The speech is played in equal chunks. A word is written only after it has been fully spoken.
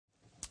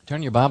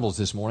Turn your Bibles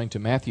this morning to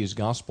Matthew's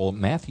Gospel,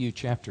 Matthew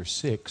chapter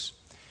 6.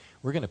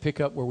 We're going to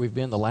pick up where we've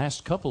been the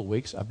last couple of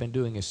weeks. I've been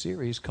doing a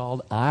series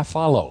called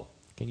iFollow.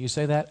 Can you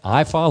say that?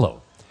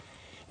 iFollow.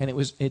 And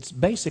it's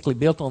basically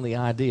built on the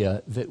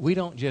idea that we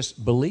don't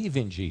just believe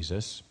in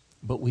Jesus,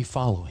 but we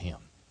follow him.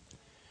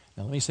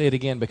 Now let me say it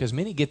again, because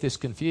many get this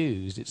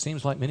confused. It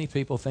seems like many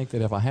people think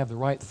that if I have the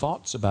right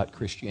thoughts about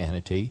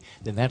Christianity,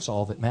 then that's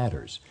all that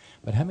matters.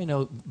 But how many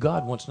know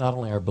God wants not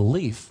only our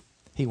belief,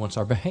 he wants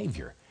our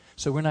behavior.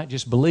 So we're not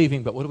just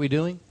believing, but what are we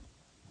doing?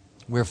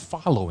 We're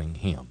following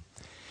him.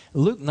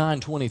 Luke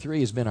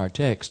 9:23 has been our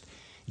text.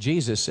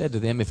 Jesus said to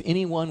them, if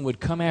anyone would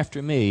come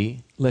after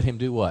me, let him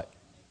do what?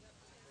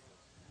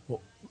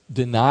 Well,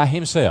 deny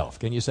himself.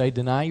 Can you say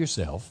deny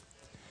yourself?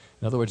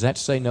 In other words,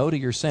 that's say no to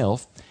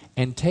yourself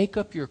and take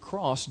up your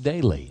cross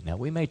daily. Now,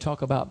 we may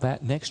talk about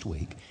that next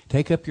week.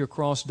 Take up your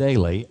cross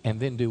daily and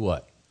then do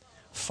what?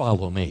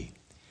 Follow me.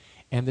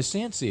 And the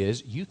sense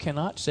is you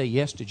cannot say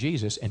yes to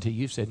Jesus until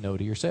you've said no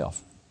to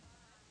yourself.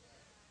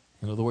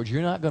 In other words,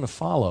 you're not going to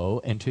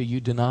follow until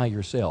you deny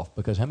yourself,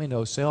 because how many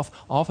know self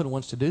often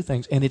wants to do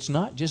things, and it's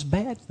not just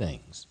bad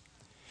things.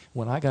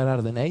 When I got out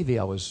of the Navy,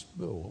 I was,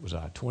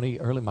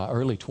 my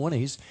early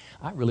 20s.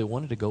 I really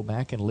wanted to go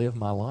back and live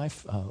my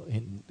life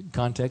in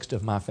context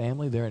of my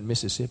family there in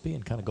Mississippi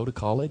and kind of go to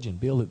college and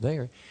build it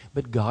there.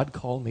 But God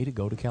called me to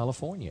go to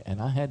California,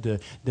 and I had to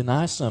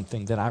deny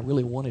something that I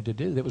really wanted to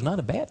do. That was not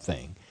a bad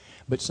thing,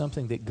 but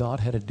something that God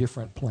had a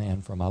different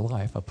plan for my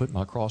life. I put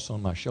my cross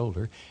on my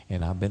shoulder,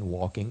 and I've been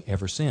walking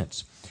ever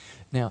since.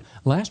 Now,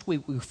 last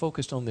week we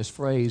focused on this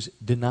phrase,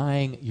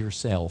 denying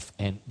yourself,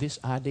 and this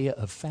idea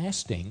of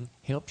fasting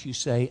helps you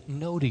say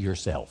no to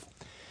yourself.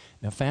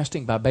 Now,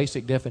 fasting by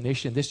basic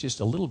definition, this is just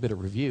a little bit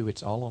of review.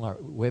 It's all on our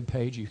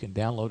webpage. You can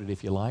download it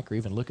if you like, or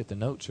even look at the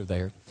notes are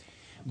there.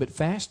 But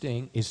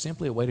fasting is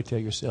simply a way to tell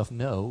yourself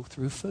no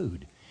through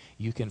food.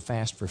 You can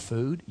fast for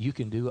food. You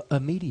can do a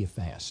media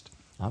fast.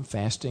 I'm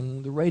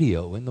fasting the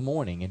radio in the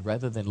morning, and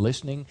rather than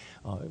listening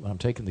when I'm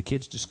taking the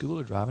kids to school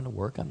or driving to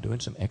work, I'm doing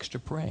some extra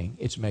praying.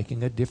 It's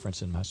making a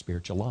difference in my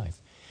spiritual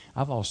life.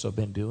 I've also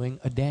been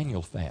doing a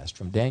Daniel fast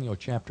from Daniel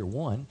chapter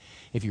 1.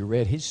 If you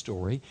read his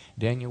story,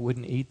 Daniel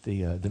wouldn't eat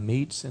the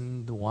meats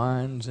and the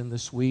wines and the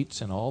sweets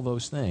and all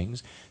those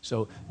things.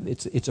 So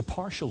it's a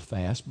partial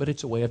fast, but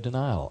it's a way of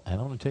denial.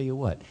 And I want to tell you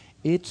what,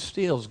 it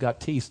still's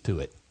got teeth to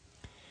it.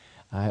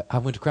 I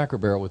went to Cracker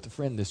Barrel with a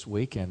friend this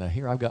week, and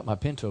here I've got my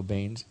pinto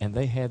beans, and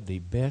they had the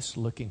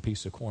best-looking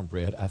piece of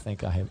cornbread I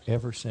think I have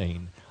ever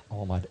seen.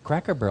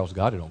 Cracker Barrel's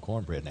got it on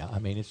cornbread now. I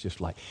mean, it's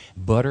just like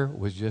butter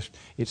was just,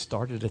 it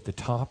started at the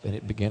top, and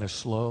it began a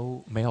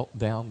slow melt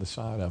down the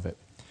side of it.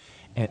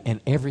 And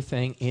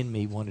everything in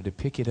me wanted to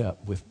pick it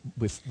up with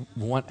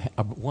one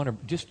or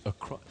just a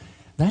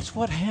That's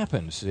what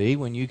happens, see,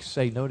 when you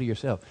say no to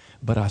yourself.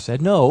 But I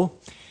said no.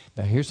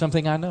 Now, here's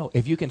something I know.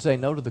 If you can say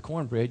no to the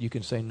cornbread, you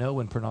can say no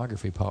when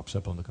pornography pops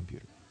up on the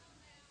computer.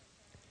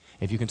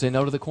 If you can say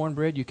no to the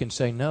cornbread, you can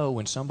say no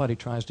when somebody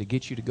tries to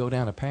get you to go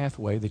down a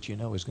pathway that you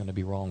know is going to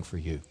be wrong for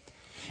you.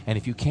 And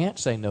if you can't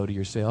say no to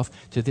yourself,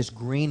 to this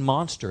green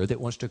monster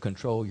that wants to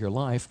control your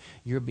life,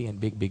 you're be in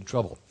big, big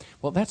trouble.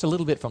 Well, that's a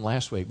little bit from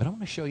last week, but I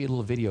want to show you a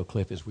little video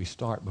clip as we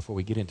start before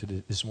we get into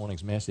this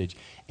morning's message.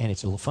 And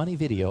it's a little funny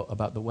video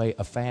about the way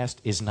a fast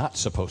is not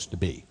supposed to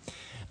be.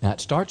 Now, it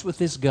starts with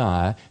this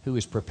guy who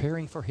is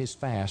preparing for his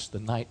fast the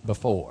night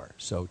before.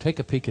 So take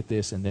a peek at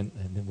this, and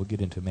then we'll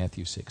get into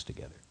Matthew 6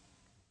 together.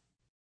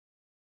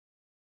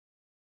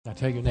 Now,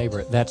 tell your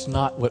neighbor, that's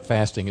not what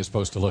fasting is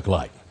supposed to look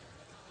like.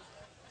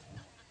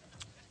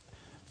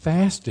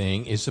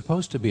 Fasting is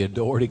supposed to be a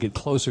door to get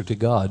closer to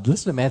God.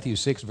 Listen to Matthew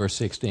 6, verse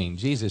 16.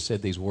 Jesus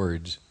said these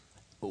words,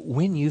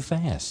 when you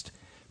fast,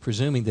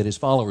 presuming that his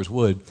followers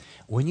would,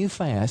 when you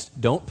fast,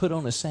 don't put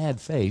on a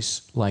sad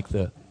face like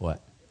the,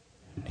 what?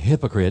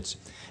 Hypocrites.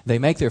 They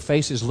make their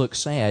faces look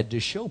sad to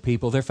show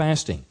people they're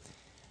fasting.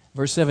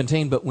 Verse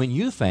 17, but when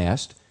you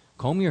fast,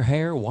 comb your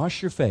hair,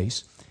 wash your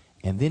face,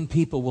 and then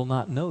people will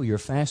not know you're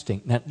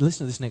fasting. Now,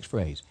 listen to this next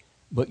phrase.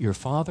 But your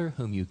Father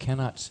whom you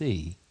cannot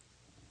see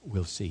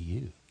will see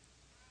you.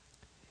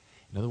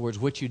 In other words,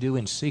 what you do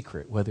in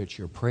secret, whether it's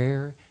your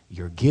prayer,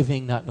 your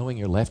giving, not knowing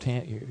your left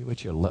hand,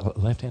 what your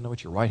left hand,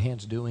 what your right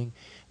hand's doing,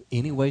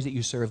 any ways that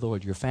you serve the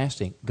Lord, you're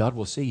fasting, God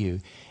will see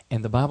you.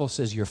 And the Bible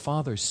says your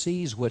Father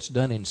sees what's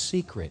done in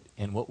secret,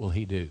 and what will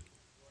he do?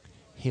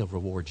 He'll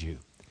reward you.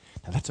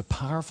 Now, that's a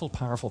powerful,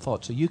 powerful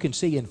thought. So you can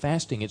see in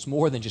fasting, it's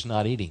more than just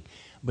not eating,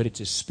 but it's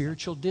a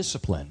spiritual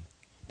discipline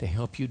to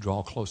help you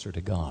draw closer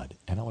to God.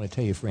 And I want to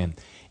tell you, friend,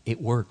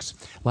 it works.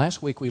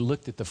 Last week we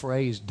looked at the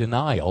phrase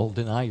denial,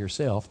 deny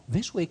yourself.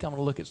 This week I'm going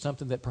to look at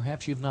something that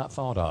perhaps you've not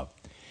thought of.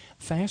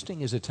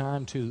 Fasting is a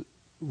time to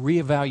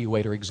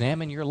reevaluate or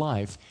examine your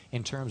life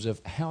in terms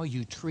of how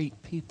you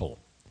treat people.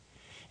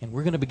 And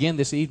we're going to begin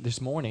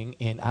this morning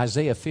in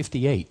Isaiah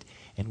 58.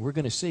 And we're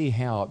going to see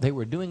how they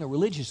were doing a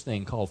religious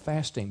thing called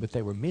fasting, but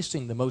they were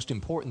missing the most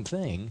important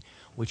thing,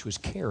 which was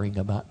caring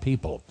about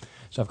people.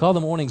 So I've called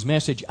the morning's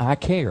message, I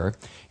Care.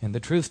 And the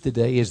truth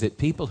today is that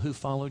people who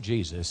follow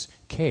Jesus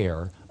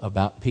care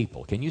about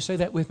people. Can you say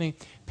that with me?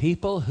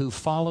 People who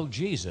follow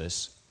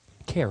Jesus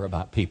care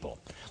about people.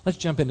 Let's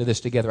jump into this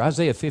together.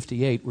 Isaiah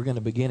 58, we're going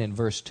to begin in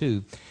verse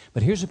 2.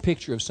 But here's a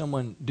picture of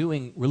someone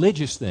doing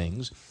religious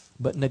things,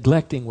 but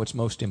neglecting what's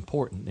most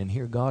important. And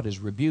here God is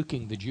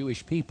rebuking the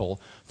Jewish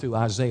people through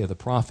Isaiah the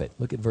prophet.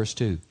 Look at verse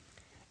 2.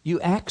 You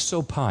act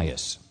so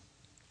pious.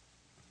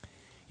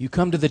 You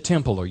come to the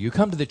temple or you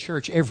come to the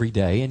church every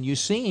day, and you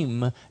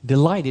seem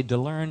delighted to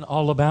learn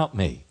all about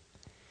me.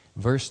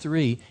 Verse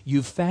 3,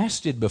 you've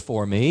fasted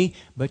before me,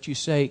 but you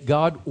say,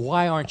 God,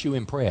 why aren't you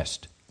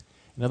impressed?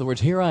 In other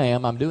words, here I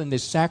am, I'm doing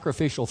this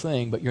sacrificial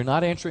thing, but you're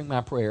not answering my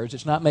prayers.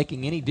 It's not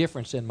making any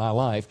difference in my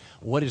life.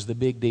 What is the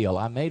big deal?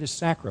 I made a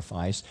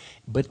sacrifice,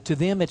 but to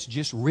them it's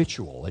just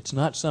ritual. It's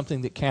not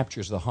something that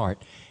captures the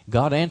heart.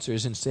 God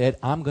answers and said,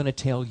 I'm going to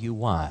tell you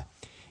why.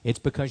 It's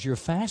because you're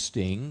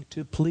fasting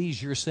to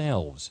please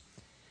yourselves.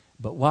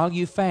 But while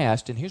you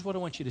fast, and here's what I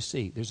want you to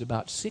see, there's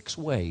about 6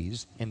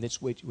 ways in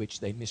which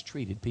they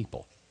mistreated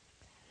people.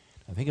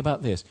 Now think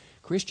about this.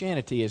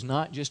 Christianity is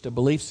not just a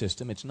belief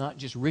system. It's not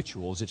just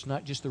rituals. It's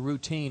not just the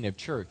routine of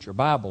church or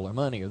Bible or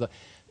money.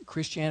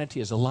 Christianity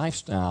is a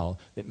lifestyle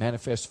that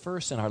manifests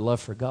first in our love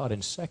for God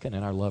and second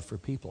in our love for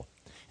people.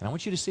 And I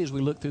want you to see as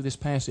we look through this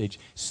passage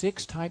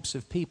 6 types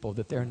of people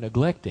that they're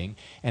neglecting,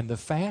 and the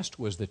fast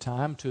was the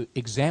time to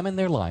examine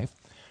their life,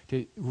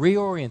 to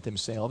reorient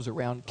themselves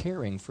around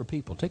caring for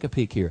people. Take a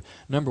peek here.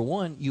 Number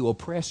 1, you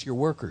oppress your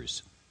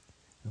workers.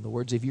 In other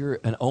words, if you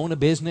own a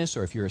business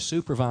or if you're a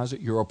supervisor,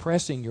 you're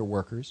oppressing your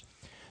workers.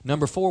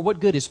 Number 4, what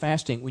good is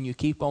fasting when you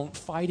keep on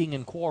fighting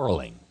and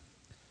quarreling?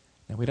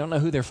 Now, we don't know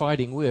who they're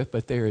fighting with,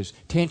 but there is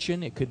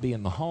tension. It could be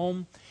in the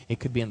home.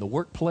 It could be in the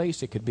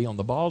workplace. It could be on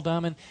the ball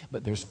diamond.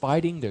 But there's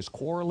fighting. There's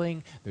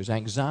quarreling. There's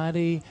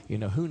anxiety.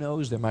 Who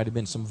knows? There might have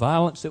been some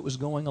violence that was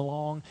going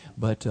along.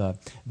 But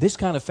this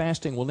kind of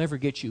fasting will never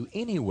get you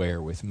anywhere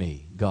with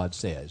me, God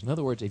says. In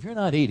other words, if you're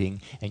not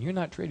eating and you're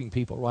not treating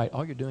people right,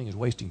 all you're doing is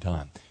wasting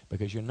time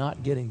because you're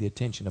not getting the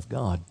attention of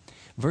God.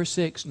 Verse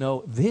 6,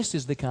 no, this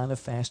is the kind of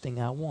fasting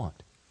I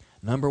want.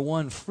 Number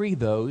 1, free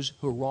those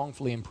who are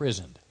wrongfully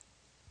imprisoned.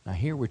 Now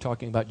here we're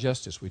talking about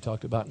justice. We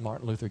talked about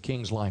Martin Luther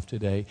King's life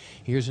today.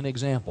 Here's an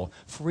example.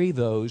 Free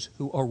those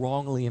who are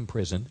wrongly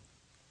imprisoned.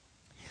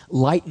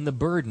 Lighten the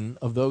burden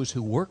of those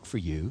who work for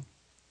you.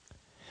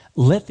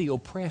 Let the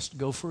oppressed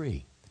go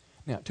free.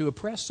 Now, to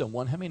oppress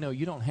someone, how many know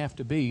you don't have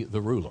to be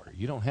the ruler?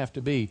 You don't have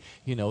to be,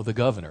 the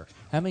governor.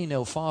 How many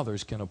know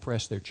fathers can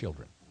oppress their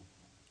children?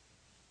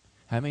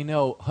 How many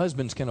know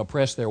husbands can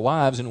oppress their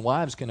wives and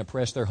wives can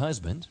oppress their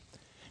husbands?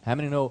 How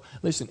many know,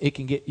 listen, it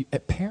can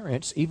get,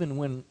 parents, even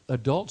when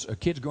adults or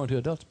kids grow into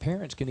adults,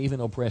 parents can even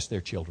oppress their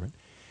children.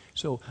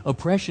 So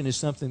oppression is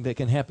something that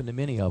can happen to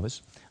many of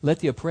us. Let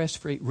the oppressed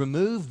free.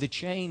 Remove the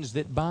chains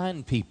that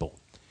bind people.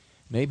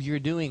 Maybe you're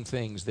doing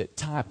things that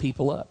tie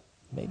people up.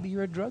 Maybe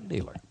you're a drug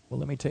dealer. Well,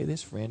 let me tell you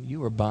this, friend.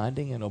 You are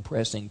binding and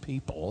oppressing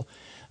people.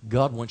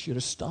 God wants you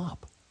to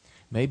stop.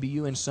 Maybe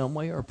you in some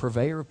way are a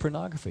purveyor of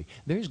pornography.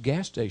 There's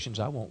gas stations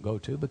I won't go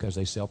to because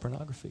they sell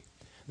pornography.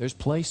 There's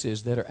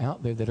places that are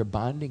out there that are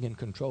binding and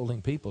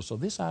controlling people. So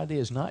this idea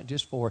is not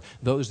just for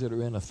those that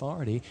are in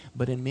authority,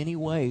 but in many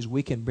ways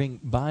we can bring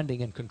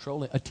binding and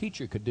controlling. A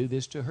teacher could do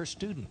this to her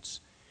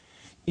students.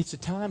 It's a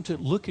time to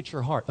look at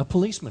your heart. A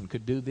policeman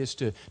could do this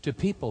to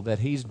people that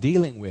he's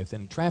dealing with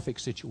in traffic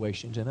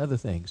situations and other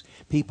things.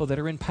 People that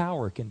are in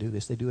power can do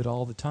this. They do it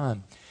all the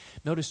time.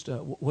 Notice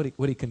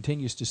what he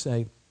continues to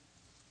say.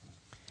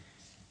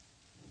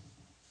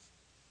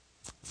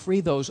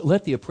 Free those,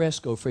 let the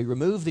oppressed go free.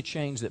 Remove the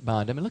chains that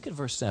bind them. And look at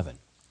verse 7.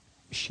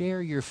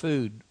 Share your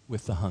food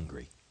with the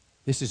hungry.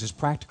 This is as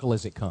practical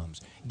as it comes.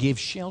 Give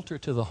shelter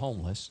to the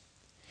homeless.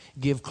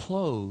 Give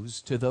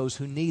clothes to those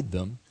who need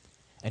them.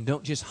 And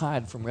don't just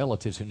hide from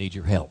relatives who need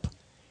your help.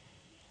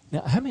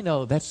 Now, how many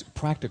know that's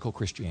practical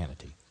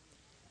Christianity?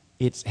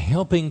 It's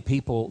helping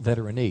people that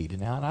are in need.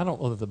 Now, and I don't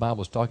know that the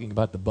Bible is talking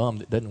about the bum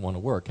that doesn't want to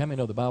work. How many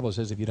know the Bible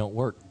says if you don't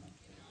work?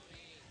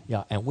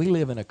 Yeah, and we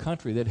live in a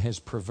country that has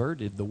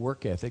perverted the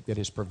work ethic, that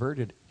has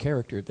perverted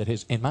character, that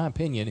has, in my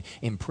opinion,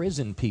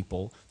 imprisoned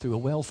people through a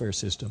welfare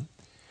system.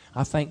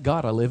 I thank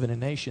God I live in a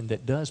nation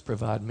that does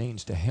provide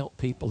means to help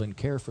people and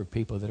care for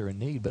people that are in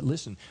need. But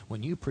listen,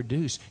 when you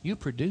produce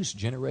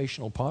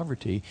generational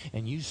poverty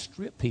and you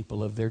strip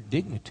people of their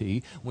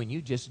dignity when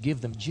you just give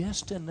them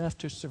just enough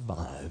to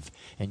survive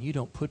and you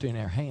don't put in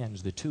their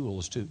hands the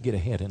tools to get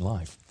ahead in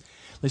life.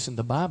 Listen,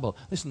 the Bible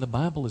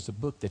is a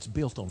book that's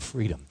built on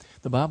freedom.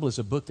 The Bible is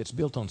a book that's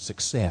built on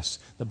success.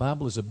 The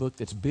Bible is a book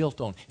that's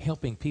built on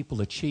helping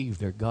people achieve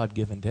their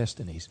God-given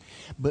destinies.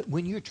 But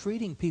when you're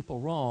treating people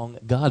wrong,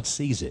 God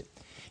sees it.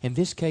 In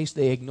this case,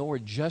 they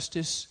ignored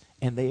justice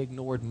and they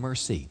ignored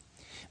mercy.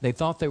 They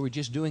thought they were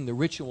just doing the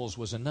rituals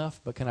was enough,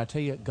 but can I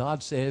tell you,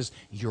 God says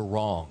you're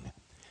wrong.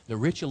 The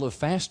ritual of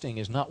fasting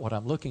is not what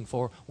I'm looking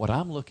for. What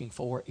I'm looking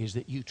for is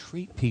that you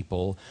treat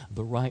people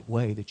the right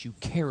way, that you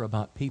care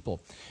about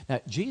people.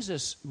 Now,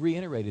 Jesus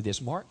reiterated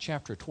this, Mark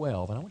chapter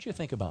 12, and I want you to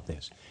think about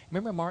this.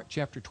 Remember Mark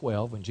chapter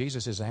 12 when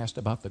Jesus is asked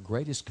about the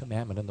greatest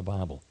commandment in the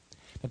Bible?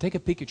 Now, take a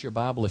peek at your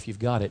Bible if you've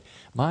got it.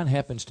 Mine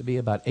happens to be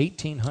about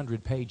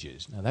 1,800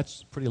 pages. Now,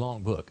 that's a pretty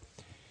long book.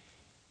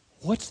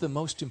 What's the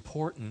most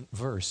important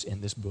verse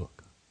in this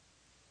book?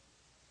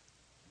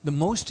 The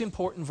most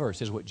important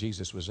verse is what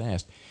Jesus was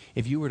asked.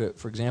 If you were to,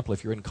 for example,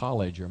 if you're in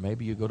college or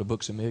maybe you go to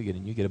Books A Million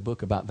and you get a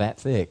book about that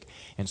thick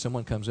and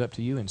someone comes up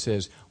to you and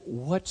says,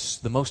 what's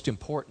the most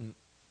important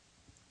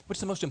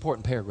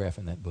paragraph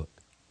in that book?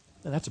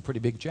 Now, that's a pretty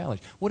big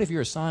challenge. What if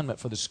your assignment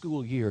for the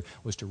school year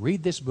was to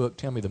read this book,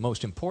 tell me the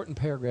most important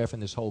paragraph in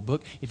this whole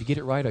book? If you get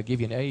it right, I'll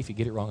give you an A. If you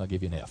get it wrong, I'll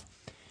give you an F.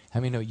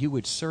 How many know you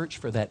would search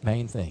for that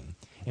main thing?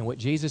 And what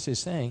Jesus is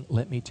saying,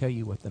 let me tell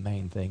you what the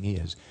main thing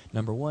is.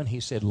 Number one, he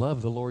said,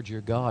 love the Lord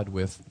your God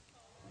with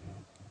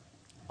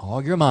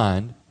all your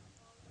mind.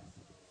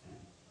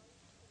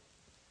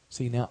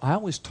 See, now, I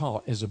was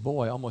taught as a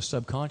boy, almost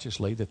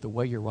subconsciously, that the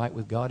way you're right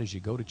with God is you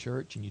go to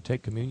church and you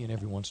take communion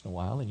every once in a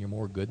while and you're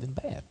more good than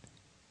bad.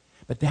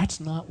 But that's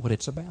not what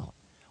it's about.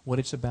 What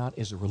it's about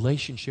is a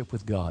relationship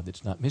with God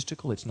that's not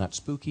mystical, it's not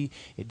spooky.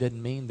 It doesn't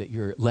mean that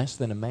you're less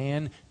than a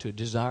man to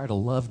desire to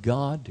love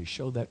God, to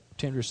show that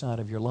tender side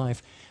of your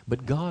life.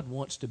 But God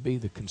wants to be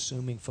the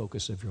consuming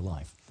focus of your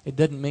life. It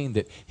doesn't mean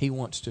that he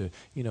wants to,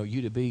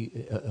 you to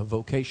be a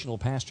vocational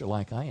pastor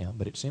like I am,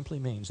 but it simply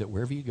means that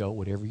wherever you go,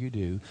 whatever you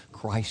do,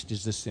 Christ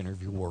is the center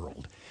of your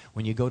world.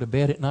 When you go to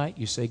bed at night,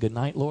 you say, good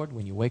night, Lord.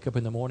 When you wake up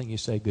in the morning, you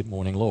say, good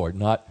morning, Lord.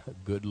 Not,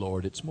 good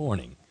Lord, it's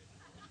morning.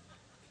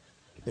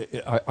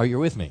 Are you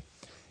with me?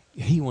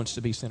 He wants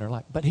to be center of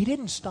life. But he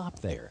didn't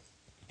stop there.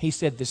 He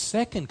said the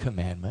second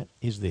commandment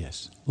is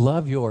this.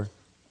 Love your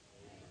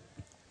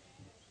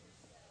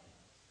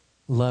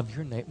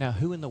neighbor. Now,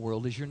 who in the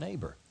world is your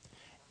neighbor?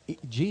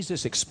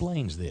 Jesus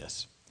explains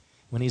this.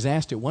 When he's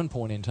asked at one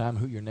point in time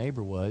who your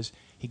neighbor was,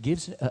 he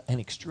gives an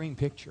extreme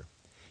picture.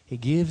 He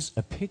gives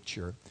a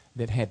picture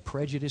that had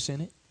prejudice in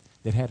it,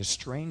 that had a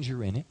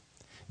stranger in it,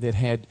 that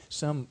had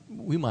some,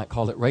 we might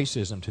call it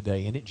racism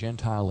today in it,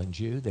 Gentile and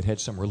Jew, that had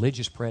some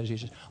religious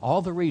prejudices.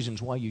 All the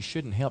reasons why you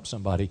shouldn't help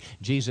somebody,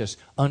 Jesus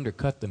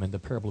undercut them in the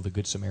parable of the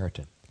Good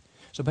Samaritan.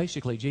 So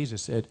basically,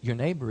 Jesus said, your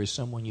neighbor is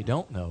someone you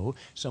don't know,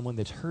 someone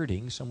that's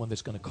hurting, someone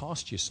that's going to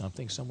cost you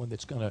something, someone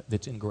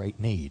that's in great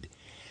need.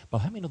 Well,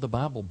 how many know the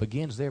Bible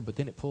begins there, but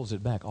then it pulls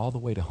it back all the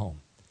way to home?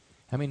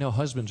 How many know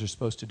husbands are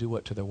supposed to do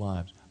what to their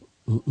wives?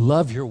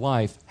 Love your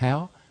wife.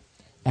 How?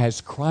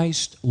 As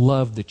Christ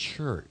loved the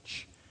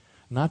church.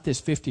 Not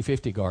this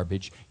 50-50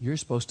 garbage. You're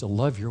supposed to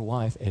love your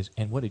wife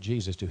and what did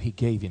Jesus do? He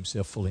gave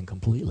himself fully and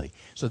completely.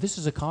 So this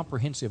is a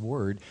comprehensive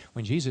word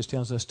when Jesus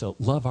tells us to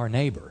love our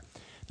neighbor.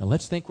 Now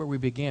let's think where we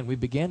began. We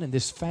began in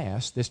this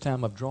fast, this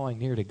time of drawing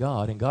near to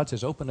God, and God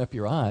says, open up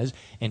your eyes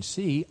and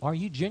see, are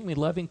you genuinely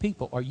loving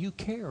people? Are you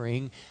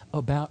caring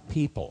about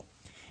people?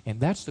 And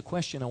that's the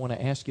question I want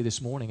to ask you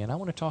this morning, and I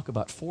want to talk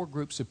about 4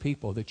 groups of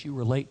people that you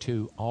relate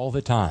to all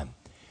the time.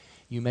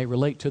 You may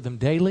relate to them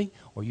daily,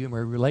 or you may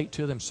relate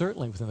to them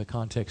certainly within the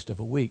context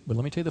of a week. But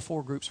let me tell you the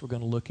 4 groups we're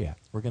going to look at.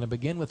 We're going to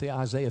begin with the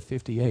Isaiah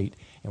 58,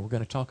 and we're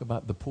going to talk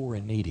about the poor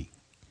and needy.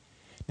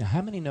 Now,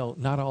 how many know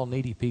not all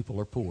needy people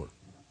are poor?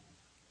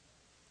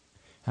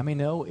 How many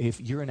know if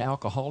you're an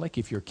alcoholic,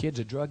 if your kid's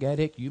a drug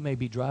addict, you may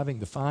be driving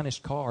the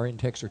finest car in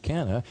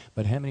Texarkana,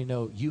 but how many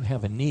know you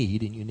have a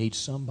need and you need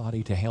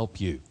somebody to help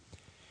you?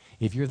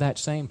 If you're that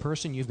same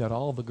person, you've got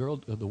all of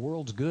the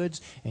world's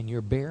goods, and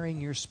you're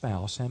bearing your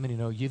spouse, how many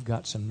know you've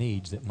got some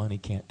needs that money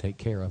can't take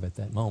care of at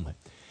that moment?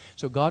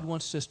 So God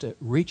wants us to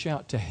reach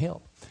out to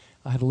help.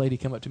 I had a lady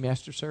come up to me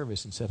after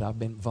service and said, I've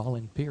been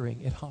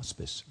volunteering at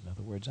hospice. In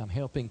other words, I'm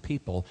helping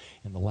people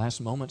in the last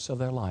moments of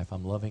their life.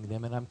 I'm loving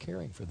them and I'm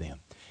caring for them.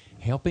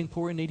 Helping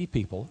poor and needy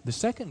people. The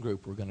second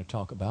group we're going to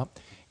talk about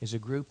is a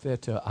group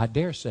that I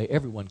dare say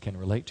everyone can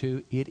relate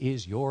to. It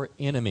is your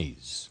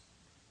enemies.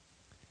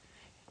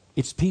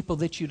 It's people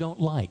that you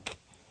don't like.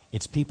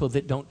 It's people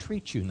that don't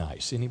treat you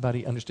nice.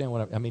 Anybody understand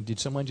what I mean?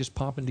 Did someone just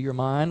pop into your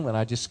mind when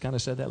I just kind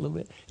of said that a little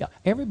bit? Yeah,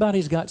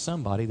 everybody's got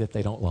somebody that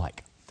they don't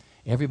like.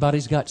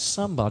 Everybody's got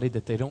somebody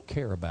that they don't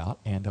care about,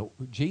 and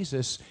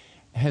Jesus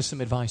has some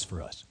advice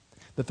for us.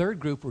 The third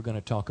group we're going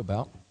to talk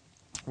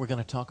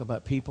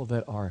about people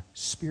that are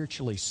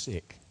spiritually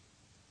sick.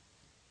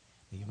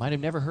 You might have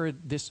never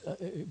heard this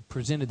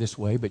presented this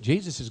way, but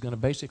Jesus is going to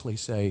basically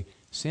say,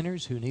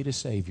 sinners who need a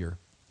Savior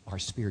are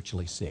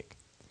spiritually sick.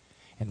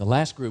 And the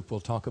last group we'll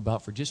talk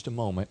about for just a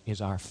moment is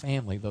our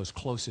family, those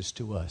closest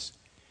to us.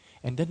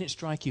 And doesn't it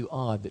strike you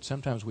odd that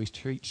sometimes we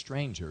treat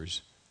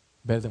strangers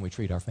better than we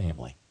treat our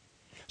family?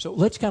 So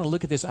let's kind of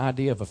look at this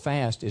idea of a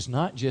fast is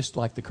not just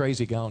like the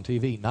crazy guy on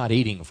TV, not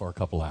eating for a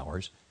couple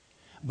hours,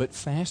 but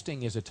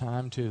fasting is a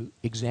time to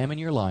examine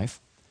your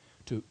life,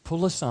 to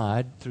pull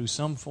aside through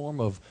some form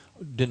of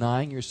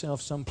denying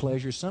yourself some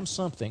pleasure,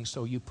 something,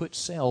 so you put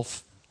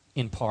self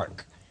in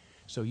park.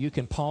 So you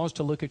can pause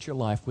to look at your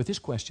life with this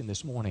question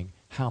this morning: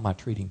 how am I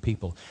treating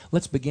people?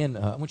 Let's begin.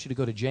 I want you to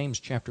go to James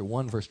chapter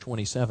 1, verse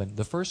 27.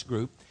 The first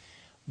group,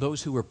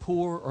 those who are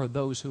poor or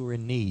those who are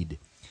in need.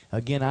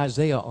 Again,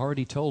 Isaiah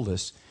already told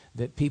us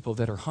that people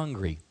that are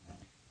hungry,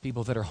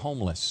 people that are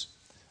homeless,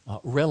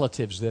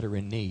 relatives that are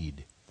in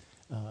need.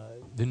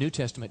 The New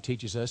Testament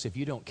teaches us if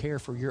you don't care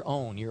for your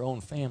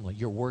own family,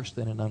 you're worse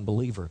than an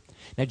unbeliever.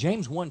 Now,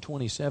 James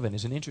 1:27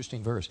 is an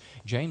interesting verse.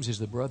 James is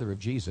the brother of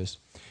Jesus.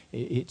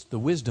 It's the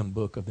wisdom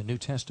book of the New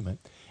Testament.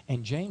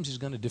 And James is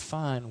going to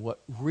define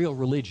what real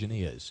religion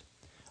is.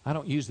 I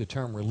don't use the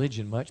term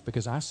religion much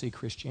because I see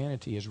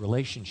Christianity as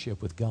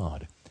relationship with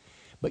God.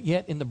 But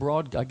yet, in the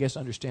broad, I guess,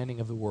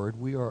 understanding of the word,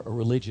 we are a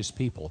religious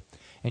people.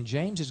 And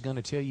James is going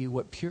to tell you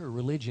what pure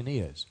religion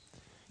is.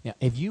 Now,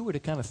 if you were to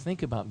kind of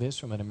think about this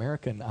from an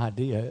American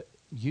idea,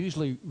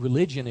 usually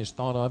religion is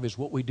thought of as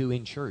what we do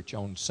in church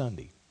on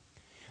Sunday.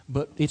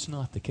 But it's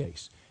not the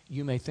case.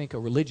 You may think a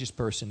religious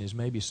person is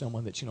maybe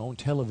someone that's on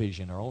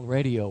television or on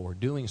radio or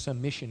doing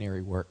some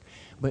missionary work.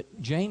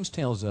 But James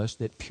tells us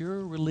that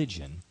pure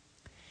religion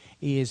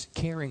is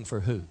caring for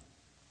who?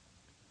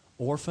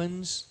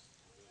 Orphans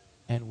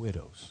and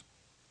widows.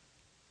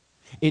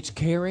 It's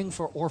caring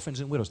for orphans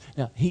and widows.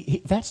 Now,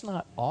 that's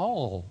not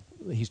all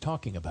he's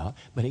talking about,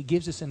 but he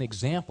gives us an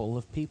example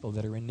of people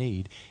that are in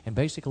need. And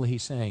basically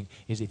he's saying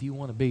is if you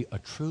want to be a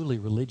truly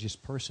religious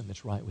person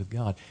that's right with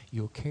God,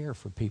 you'll care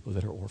for people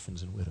that are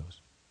orphans and widows.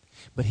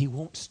 But he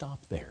won't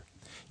stop there.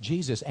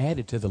 Jesus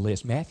added to the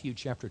list. Matthew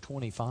chapter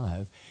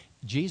 25,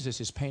 Jesus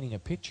is painting a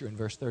picture in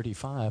verse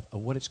 35 of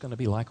what it's going to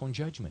be like on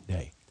Judgment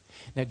Day.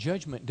 Now,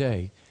 Judgment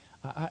Day,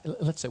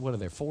 let's say, what are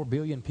there, 4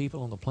 billion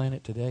people on the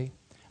planet today?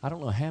 I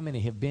don't know how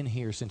many have been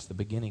here since the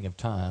beginning of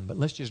time, but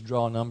let's just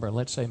draw a number, and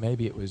let's say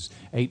maybe it was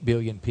 8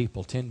 billion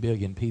people, 10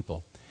 billion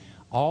people.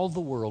 All the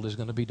world is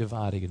going to be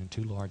divided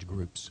into 2 large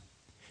groups.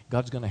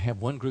 God's going to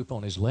have one group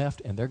on his left,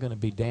 and they're going to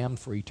be damned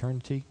for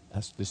eternity.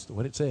 That's just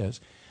what it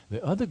says.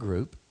 The other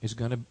group is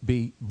going to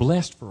be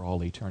blessed for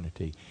all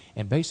eternity.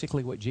 And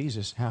basically what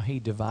Jesus, how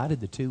he divided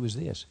the two is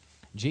this.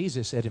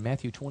 Jesus said in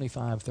Matthew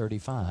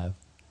 25:35,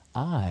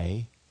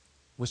 I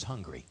was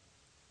hungry.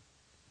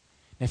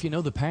 Now, if you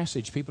know the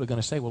passage, people are going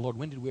to say, well, Lord,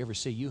 when did we ever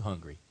see you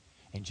hungry?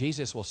 And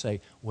Jesus will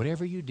say,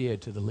 whatever you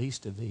did to the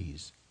least of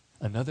these,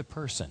 another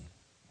person,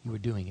 you were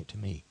doing it to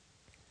me.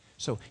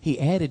 So he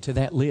added to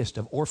that list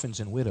of orphans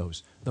and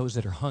widows, those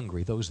that are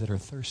hungry, those that are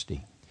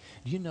thirsty.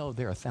 Do you know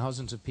there are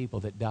thousands of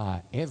people that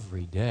die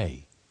every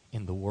day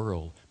in the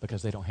world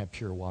because they don't have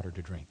pure water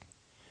to drink?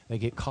 They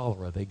get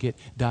cholera, they get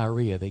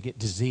diarrhea, they get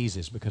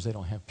diseases because they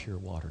don't have pure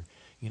water.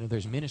 You know,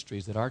 there's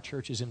ministries that our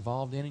church is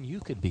involved in and you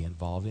could be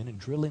involved in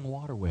drilling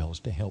water wells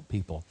to help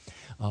people.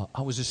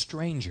 I was a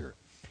stranger.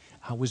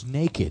 I was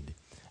naked.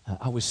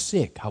 I was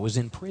sick. I was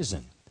in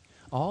prison.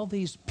 All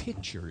these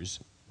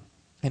pictures,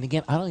 and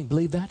again, I don't even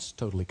believe that's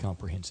totally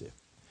comprehensive.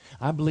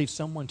 I believe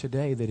someone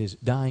today that is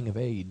dying of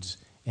AIDS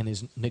and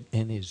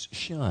is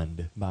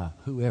shunned by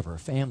whoever,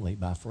 family,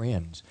 by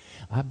friends,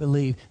 I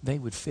believe they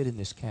would fit in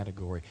this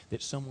category,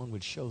 that someone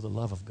would show the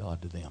love of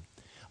God to them.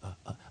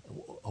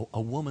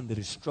 A woman that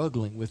is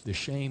struggling with the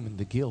shame and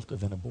the guilt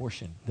of an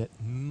abortion that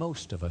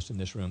most of us in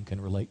this room can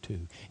relate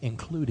to,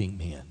 including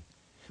men,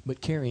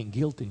 but carrying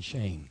guilt and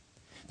shame,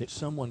 that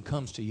someone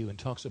comes to you and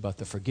talks about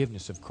the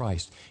forgiveness of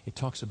Christ. It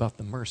talks about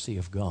the mercy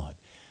of God.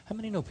 How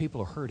many know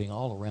people are hurting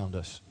all around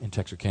us in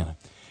Texarkana?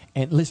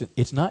 And listen,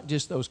 it's not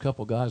just those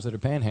couple guys that are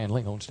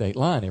panhandling on state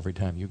line every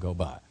time you go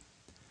by.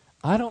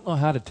 I don't know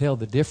how to tell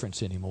the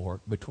difference anymore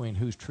between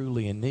who's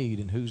truly in need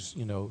and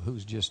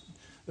who's just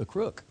a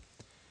crook.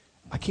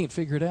 I can't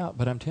figure it out,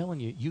 but I'm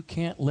telling you, you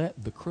can't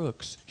let the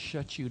crooks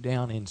shut you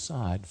down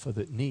inside for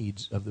the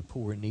needs of the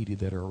poor and needy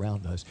that are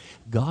around us.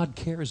 God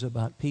cares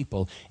about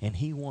people, and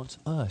he wants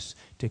us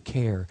to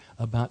care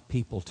about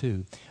people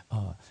too.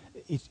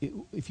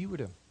 If you were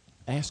to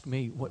ask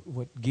me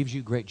what gives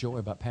you great joy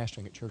about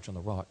pastoring at Church on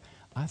the Rock,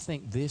 I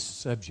think this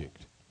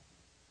subject,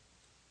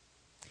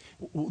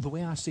 the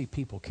way I see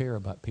people care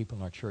about people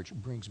in our church,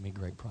 brings me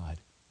great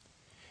pride.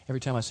 Every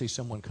time I see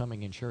someone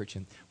coming in church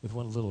and with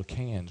one of the little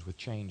cans with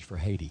change for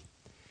Haiti.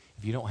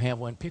 If you don't have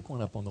one, pick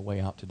one up on the way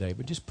out today.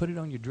 But just put it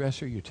on your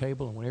dresser, your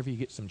table, and whenever you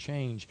get some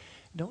change,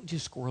 don't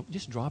just squirrel,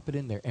 just drop it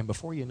in there. And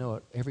before you know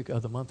it, every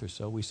other month or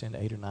so, we send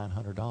 $800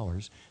 or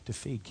 $900 to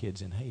feed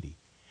kids in Haiti.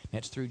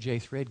 That's through Jay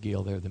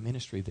Threadgill there, the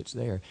ministry that's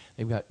there.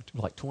 They've got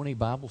like 20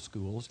 Bible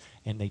schools,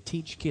 and they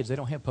teach kids. They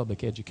don't have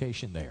public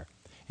education there.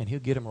 And he'll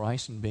get them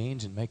rice and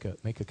beans and make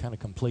a kind of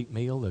complete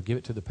meal. They'll give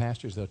it to the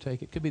pastors. They'll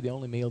take it. Could be the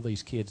only meal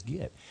these kids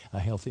get, a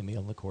healthy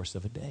meal in the course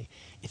of a day.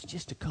 It's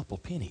just a couple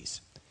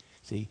pennies,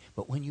 see?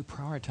 But when you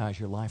prioritize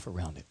your life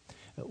around it,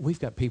 we've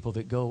got people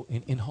that go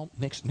in home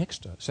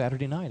next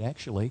Saturday night.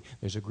 Actually,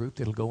 there's a group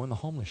that'll go in the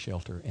homeless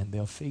shelter and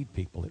they'll feed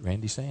people at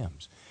Randy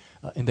Sam's.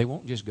 And they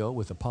won't just go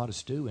with a pot of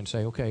stew and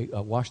say, okay,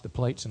 wash the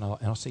plates and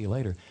I'll see you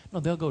later. No,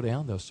 they'll go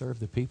down, they'll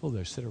serve the people,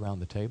 they'll sit around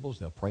the tables,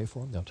 they'll pray for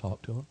them, they'll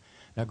talk to them.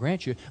 Now,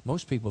 grant you,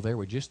 most people there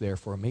were just there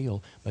for a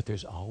meal, but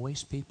there's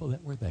always people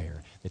that were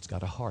there that's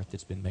got a heart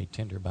that's been made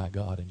tender by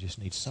God and just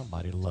needs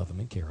somebody to love them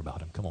and care about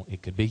them. Come on,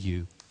 it could be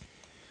you.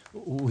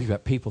 We've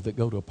got people that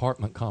go to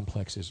apartment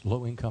complexes,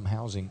 low-income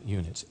housing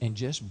units, and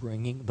just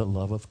bringing the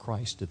love of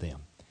Christ to them.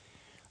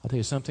 I'll tell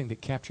you something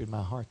that captured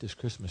my heart this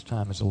Christmas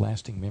time as a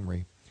lasting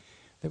memory.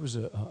 There was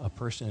a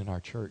person in our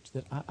church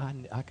that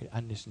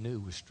I just knew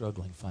was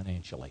struggling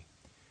financially.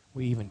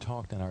 We even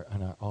talked in our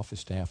office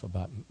staff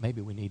about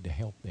maybe we need to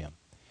help them.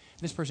 And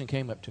this person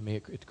came up to me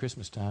at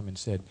Christmas time and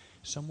said,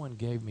 someone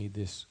gave me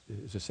this,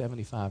 it's a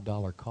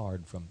 $75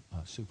 card from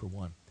Super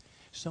One.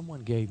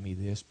 Someone gave me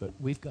this, but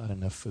we've got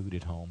enough food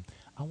at home.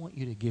 I want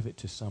you to give it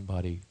to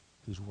somebody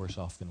who's worse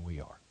off than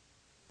we are.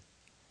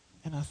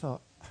 And I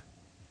thought,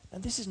 now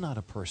this is not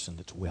a person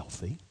that's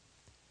wealthy,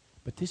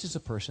 but this is a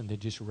person that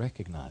just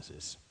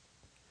recognizes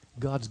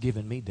God's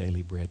given me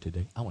daily bread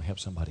today. I want to help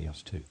somebody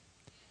else too.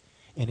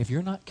 And if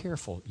you're not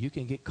careful, you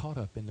can get caught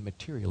up in the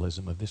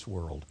materialism of this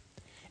world.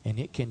 And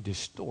it can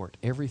distort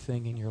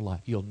everything in your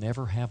life. You'll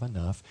never have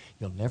enough.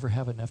 You'll never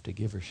have enough to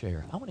give or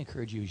share. I want to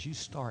encourage you as you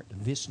start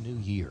this new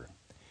year,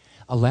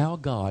 allow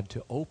God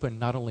to open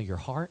not only your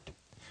heart,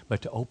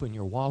 but to open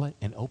your wallet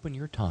and open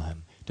your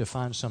time to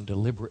find some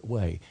deliberate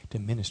way to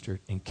minister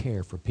and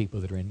care for people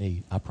that are in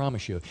need. I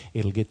promise you,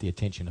 it'll get the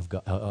attention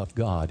of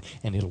God,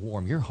 and it'll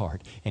warm your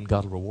heart, and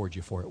God will reward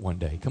you for it one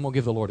day. Come on,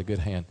 give the Lord a good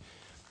hand.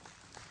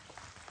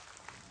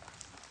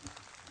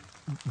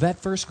 That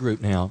first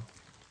group now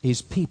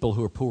is people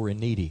who are poor and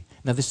needy.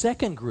 Now, the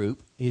second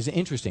group is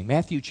interesting.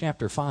 Matthew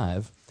chapter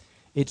 5,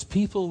 it's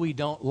people we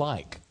don't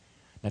like.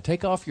 Now,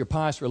 take off your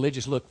pious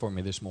religious look for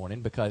me this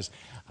morning, because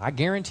I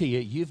guarantee you,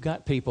 you've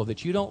got people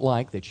that you don't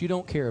like, that you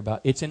don't care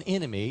about. It's an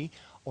enemy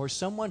or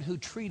someone who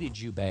treated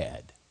you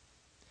bad,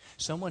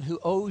 someone who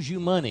owes you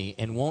money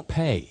and won't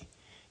pay.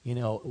 You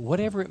know,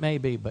 whatever it may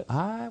be, but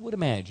I would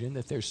imagine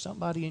that there's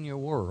somebody in your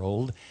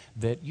world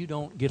that you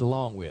don't get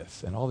along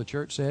with. And all the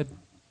church said?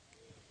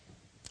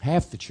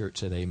 Half the church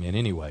said amen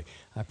anyway.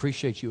 I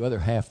appreciate you other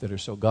half that are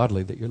so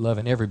godly that you're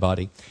loving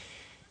everybody.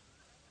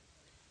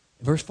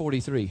 Verse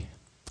 43,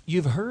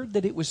 you've heard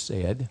that it was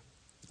said,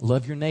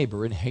 love your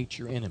neighbor and hate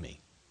your enemy.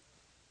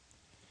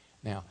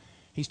 Now,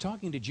 he's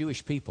talking to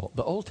Jewish people.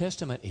 The Old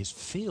Testament is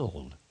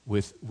filled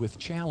with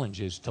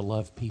challenges to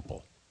love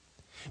people.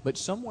 But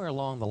somewhere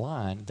along the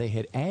line, they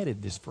had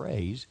added this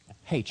phrase,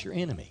 hate your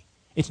enemy.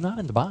 It's not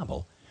in the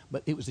Bible,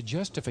 but it was a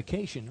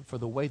justification for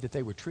the way that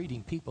they were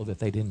treating people that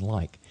they didn't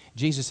like.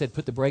 Jesus said,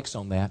 put the brakes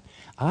on that.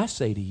 I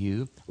say to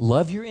you,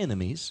 love your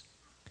enemies,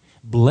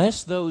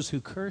 bless those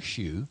who curse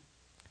you,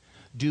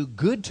 do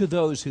good to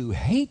those who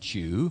hate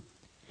you,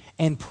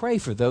 and pray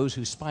for those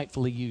who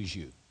spitefully use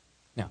you.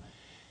 Now,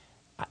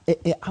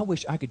 I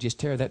wish I could just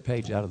tear that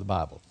page out of the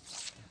Bible.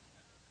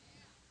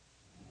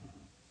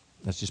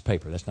 That's just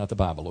paper. That's not the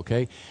Bible,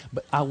 okay?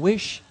 But I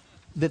wish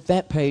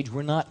that page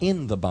were not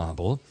in the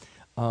Bible.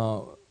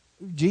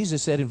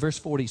 Jesus said in verse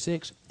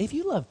 46, if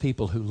you love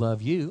people who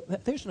love you,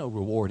 there's no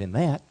reward in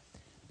that.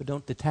 But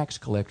don't the tax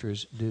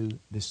collectors do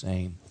the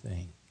same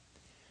thing?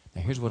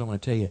 Now, here's what I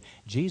want to tell you.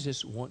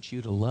 Jesus wants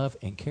you to love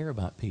and care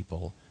about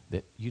people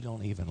that you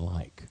don't even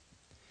like.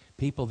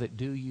 People that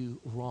do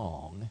you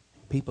wrong.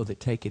 People that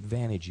take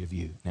advantage of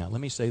you. Now,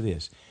 let me say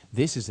this.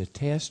 This is a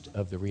test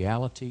of the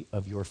reality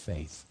of your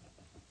faith.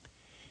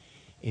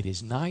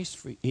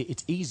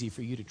 It's easy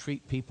for you to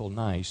treat people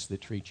nice that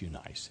treat you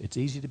nice. It's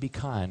easy to be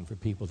kind for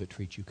people that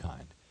treat you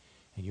kind.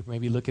 And you're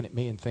maybe looking at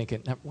me and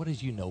thinking, now, what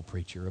does you know,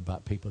 preacher,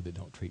 about people that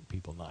don't treat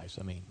people nice?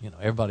 I mean,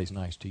 everybody's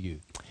nice to you.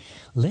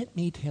 Let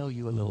me tell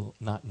you a little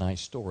not nice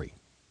story.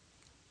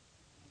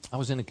 I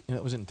was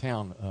in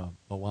town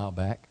a while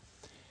back,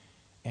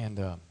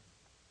 and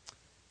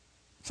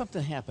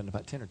something happened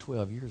about 10 or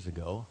 12 years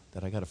ago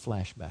that I got a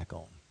flashback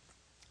on.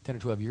 10 or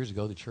 12 years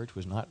ago, the church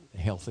was not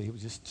healthy. It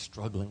was just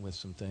struggling with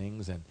some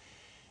things. And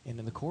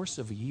in the course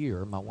of a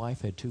year, my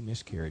wife had 2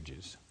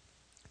 miscarriages.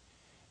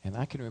 And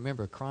I can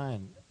remember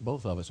crying,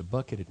 both of us, a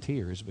bucket of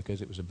tears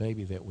because it was a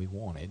baby that we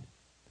wanted.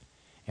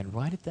 And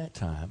right at that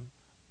time,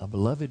 a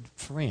beloved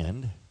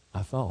friend,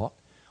 I thought,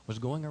 was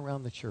going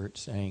around the church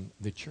saying,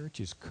 the church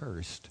is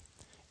cursed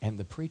and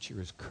the preacher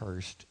is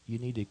cursed. You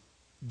need to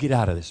get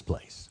out of this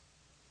place.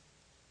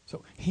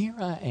 So here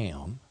I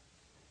am.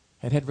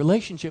 Had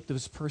relationship with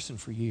this person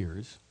for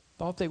years,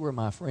 thought they were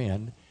my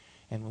friend,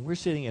 and when we're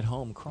sitting at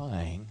home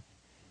crying,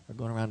 we're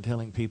going around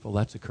telling people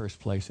that's a cursed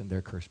place and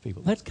they're cursed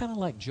people. That's kind of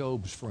like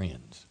Job's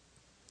friends.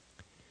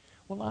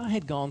 Well, I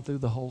had gone through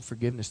the whole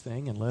forgiveness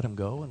thing and let them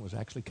go and was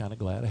actually kind of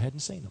glad I hadn't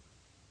seen them.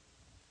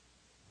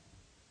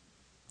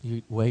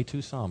 You're way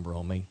too somber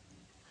on me.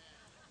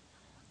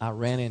 I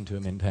ran into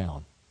him in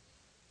town.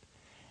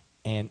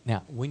 And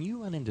now, when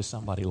you run into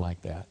somebody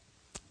like that,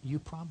 you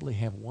probably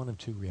have one of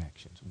 2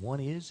 reactions. One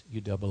is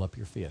you double up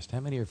your fist. How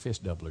many are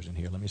fist doublers in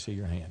here? Let me see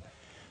your hand.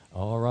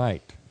 All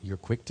right. You're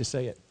quick to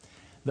say it.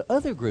 The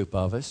other group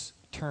of us,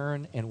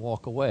 turn and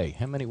walk away.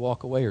 How many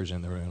walk-awayers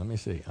in the room? Let me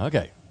see.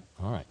 Okay.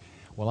 All right.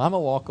 Well, I'm a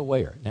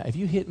walk-awayer. Now, if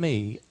you hit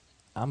me,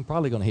 I'm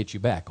probably going to hit you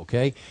back,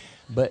 okay?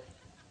 But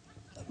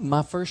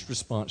my first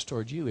response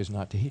towards you is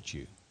not to hit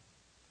you.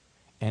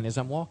 And as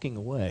I'm walking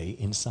away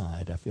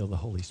inside, I feel the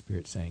Holy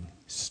Spirit saying,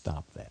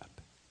 stop that.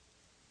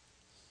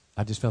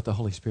 I just felt the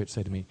Holy Spirit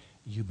say to me,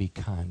 you be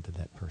kind to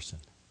that person.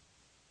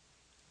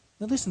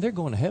 Now listen, they're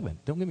going to heaven.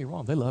 Don't get me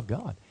wrong. They love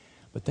God.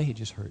 But they had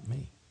just hurt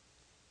me.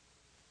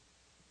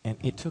 And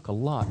it took a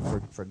lot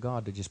for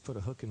God to just put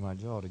a hook in my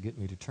jaw to get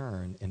me to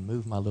turn and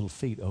move my little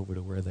feet over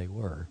to where they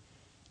were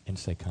and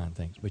say kind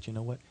things. But you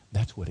know what?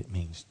 That's what it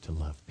means to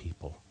love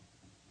people.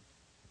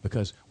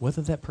 Because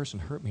whether that person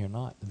hurt me or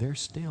not, they're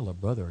still a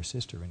brother or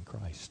sister in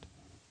Christ.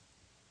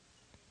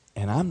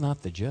 And I'm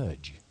not the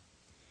judge.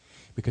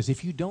 Because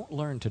if you don't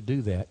learn to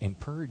do that and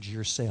purge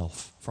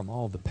yourself from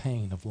all the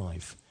pain of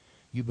life,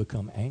 you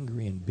become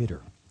angry and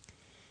bitter.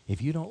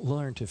 If you don't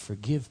learn to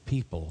forgive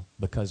people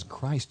because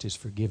Christ has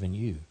forgiven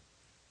you,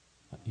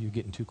 you're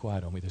getting too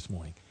quiet on me this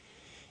morning.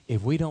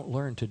 If we don't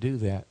learn to do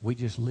that, we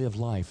just live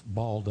life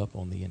balled up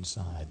on the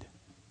inside.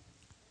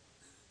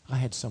 I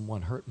had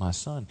someone hurt my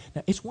son.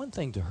 Now, it's one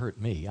thing to hurt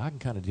me. I can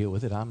kind of deal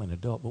with it. I'm an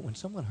adult. But when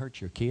someone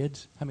hurts your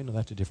kids, how many know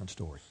that's a different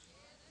story?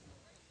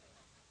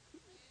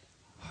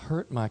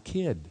 Hurt my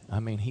kid. I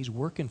mean, he's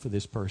working for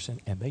this person,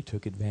 and they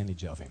took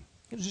advantage of him.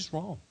 It was just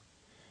wrong.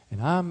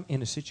 And I'm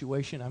in a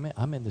situation,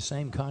 I'm in the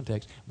same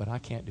context, but I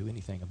can't do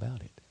anything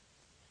about it.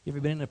 You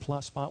ever been in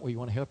a spot where you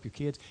want to help your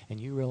kids, and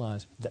you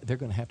realize that they're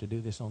going to have to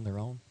do this on their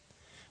own?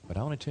 But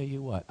I want to tell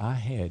you what, I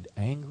had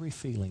angry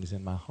feelings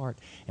in my heart,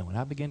 and when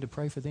I began to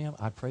pray for them,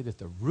 I'd pray that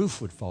the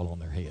roof would fall on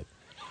their head.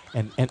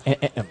 And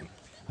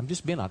I'm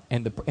just being honest.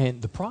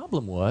 And the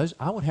problem was,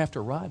 I would have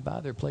to ride by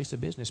their place of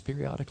business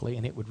periodically,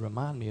 and it would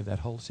remind me of that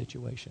whole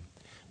situation.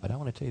 But I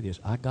want to tell you this,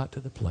 I got to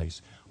the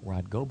place where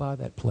I'd go by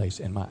that place,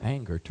 and my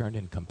anger turned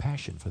into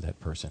compassion for that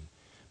person,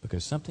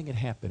 because something had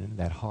happened in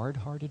that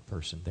hard-hearted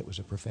person that was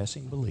a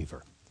professing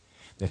believer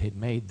that had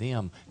made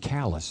them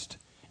calloused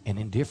and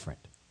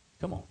indifferent.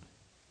 Come on.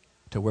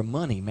 To where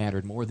money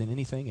mattered more than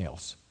anything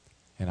else.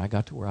 And I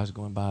got to where I was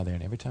going by there,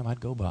 and every time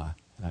I'd go by,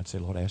 and I'd say,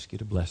 Lord, I ask you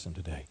to bless them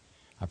today.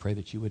 I pray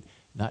that you would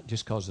not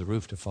just cause the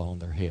roof to fall on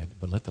their head,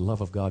 but let the love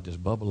of God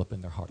just bubble up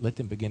in their heart. Let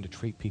them begin to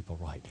treat people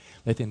right.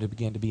 Let them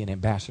begin to be an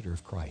ambassador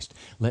of Christ.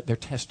 Let their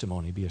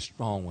testimony be a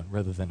strong one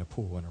rather than a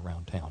poor one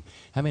around town.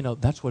 How many know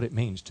that's what it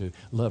means to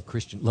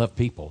love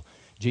people?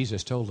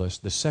 Jesus told us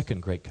the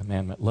second great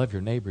commandment, love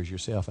your neighbor as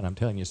yourself. And I'm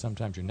telling you,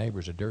 sometimes your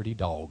neighbor's a dirty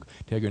dog.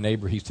 Tell your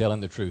neighbor he's telling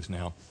the truth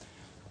now.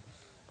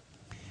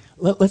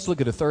 Let's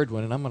look at a third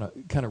one, and I'm going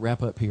to kind of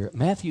wrap up here.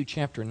 Matthew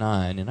chapter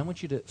 9, and I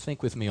want you to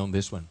think with me on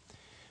this one.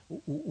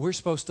 We're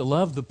supposed to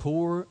love the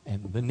poor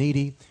and the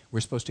needy.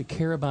 We're supposed to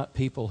care about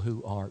people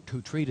who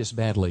treat us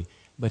badly.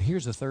 But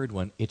here's the third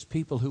one. It's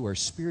people who are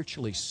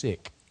spiritually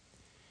sick.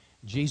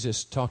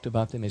 Jesus talked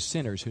about them as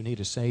sinners who need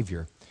a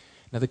Savior.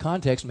 Now, the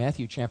context,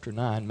 Matthew chapter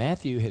 9,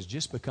 Matthew has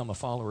just become a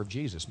follower of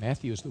Jesus.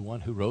 Matthew is the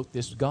one who wrote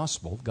this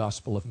gospel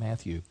of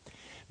Matthew.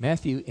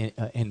 Matthew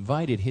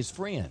invited his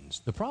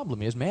friends. The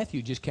problem is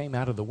Matthew just came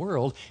out of the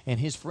world, and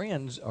his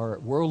friends are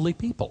worldly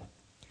people.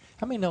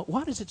 How many know,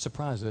 why does it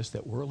surprise us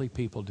that worldly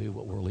people do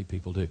what worldly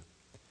people do?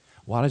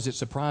 Why does it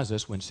surprise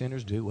us when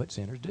sinners do what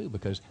sinners do?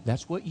 Because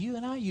that's what you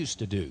and I used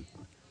to do.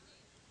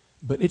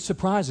 But it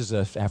surprises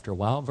us after a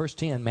while. Verse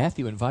 10,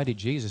 Matthew invited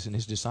Jesus and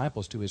his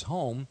disciples to his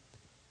home,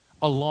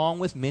 along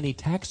with many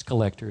tax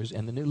collectors,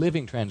 and the New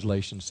Living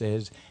Translation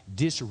says,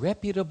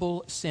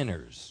 disreputable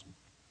sinners.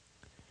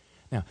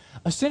 Now,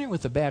 a sinner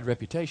with a bad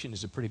reputation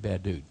is a pretty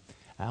bad dude.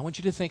 I want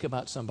you to think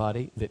about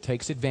somebody that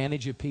takes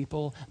advantage of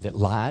people, that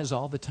lies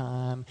all the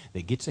time,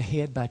 that gets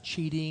ahead by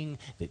cheating,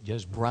 that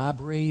does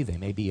bribery. They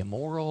may be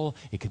immoral.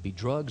 It could be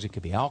drugs. It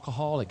could be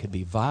alcohol. It could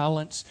be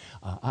violence.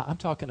 I'm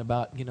talking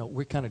about,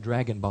 we're kind of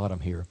dragging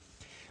bottom here.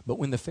 But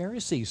when the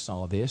Pharisees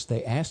saw this,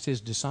 they asked his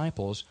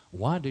disciples,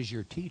 why does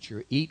your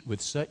teacher eat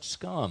with such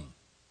scum?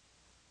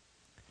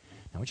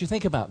 Now, I want you to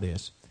think about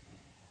this.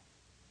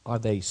 Are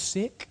they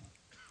sick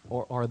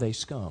or are they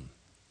scum?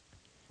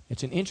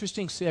 It's an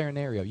interesting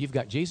scenario. You've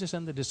got Jesus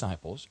and the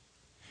disciples.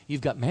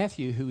 You've got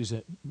Matthew, who is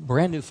a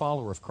brand new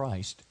follower of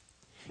Christ.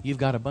 You've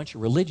got a bunch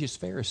of religious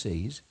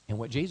Pharisees. And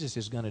what Jesus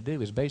is going to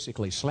do is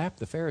basically slap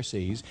the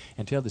Pharisees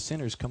and tell the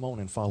sinners, come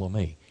on and follow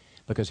me.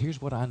 Because here's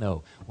what I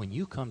know. When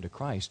you come to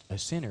Christ, a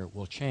sinner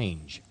will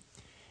change.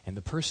 And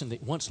the person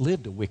that once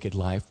lived a wicked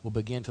life will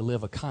begin to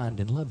live a kind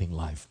and loving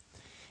life.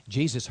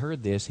 Jesus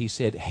heard this. He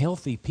said,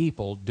 healthy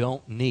people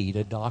don't need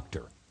a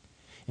doctor.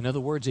 In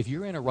other words, if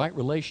you're in a right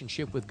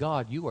relationship with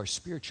God, you are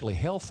spiritually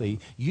healthy.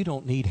 You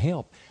don't need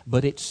help.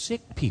 But it's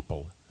sick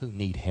people who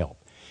need help.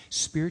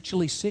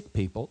 Spiritually sick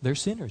people, they're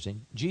sinners.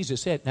 And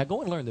Jesus said, now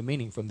go and learn the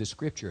meaning from this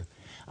scripture.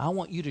 I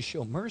want you to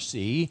show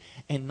mercy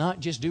and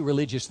not just do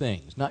religious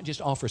things, not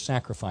just offer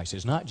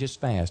sacrifices, not just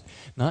fast,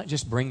 not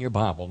just bring your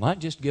Bible, not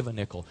just give a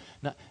nickel.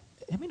 I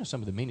mean, some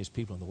of the meanest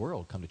people in the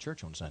world come to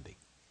church on Sunday.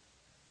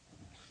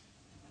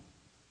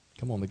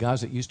 Come on, the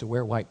guys that used to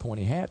wear white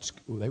pointy hats,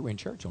 they were in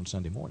church on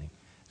Sunday morning.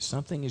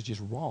 Something is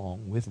just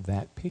wrong with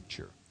that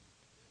picture.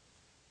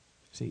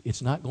 See,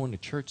 it's not going to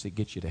church that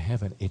gets you to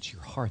heaven. It's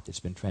your heart that's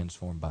been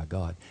transformed by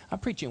God. I'm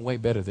preaching way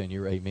better than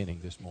you're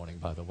amening this morning,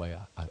 by the way,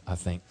 I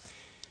think.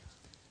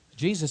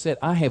 Jesus said,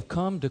 I've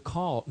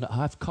called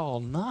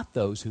not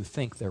those who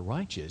think they're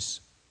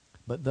righteous,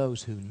 but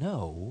those who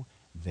know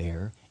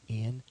they're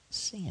in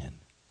sin.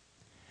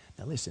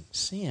 Now listen,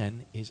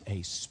 sin is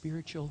a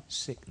spiritual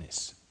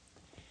sickness.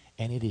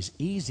 And it is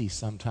easy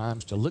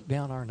sometimes to look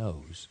down our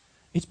nose.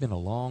 It's been a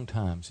long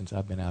time since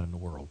I've been out in the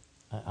world.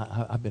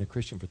 I've been a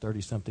Christian for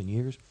 30-something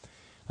years.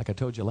 Like I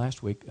told you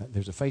last week,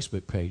 there's a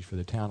Facebook page for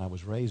the town I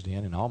was raised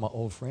in, and all my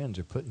old friends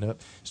are putting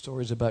up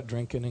stories about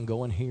drinking and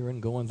going here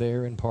and going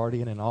there and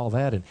partying and all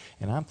that. And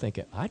I'm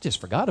thinking, I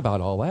just forgot about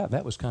all that.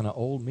 That was kind of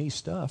old me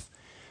stuff.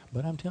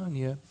 But I'm telling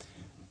you,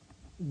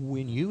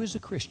 when you as a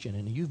Christian,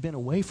 and you've been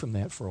away from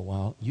that for a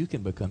while, you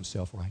can become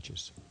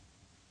self-righteous.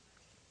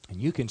 And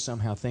you can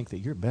somehow think that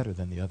you're better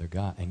than the other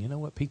guy. And you know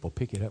what? People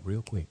pick it up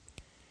real quick.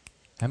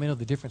 How many know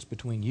the difference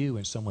between you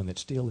and someone that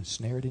still is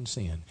snared in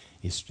sin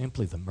is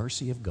simply the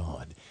mercy of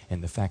God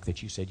and the fact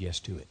that you said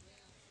yes to it?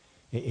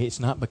 It's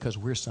not because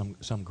we're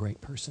some great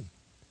person.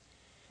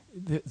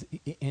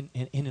 And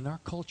in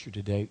our culture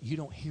today, you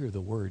don't hear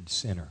the word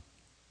sinner.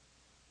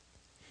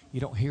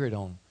 You don't hear it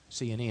on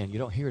CNN. You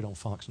don't hear it on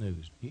Fox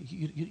News.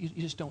 You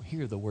just don't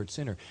hear the word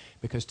sinner,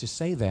 because to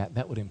say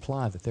that would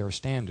imply that there are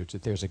standards,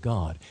 that there's a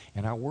God.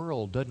 And our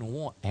world doesn't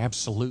want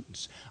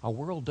absolutes. Our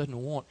world doesn't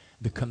want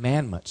the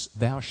commandments,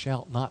 thou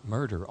shalt not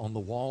murder, on the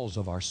walls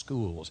of our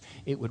schools.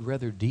 It would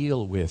rather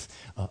deal with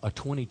a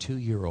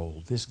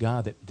 22-year-old, this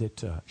guy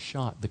that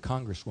shot the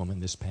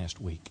congresswoman this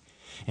past week.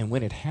 And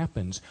when it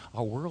happens,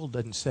 our world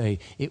doesn't say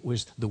it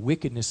was the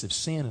wickedness of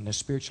sin and a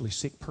spiritually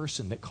sick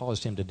person that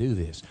caused him to do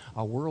this.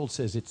 Our world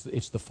says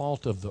it's the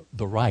fault of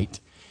the right.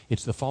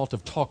 It's the fault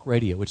of talk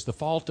radio. It's the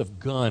fault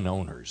of gun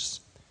owners.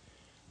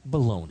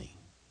 Baloney.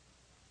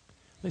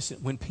 Listen,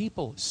 when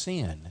people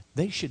sin,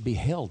 they should be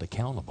held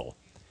accountable.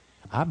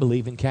 I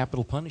believe in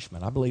capital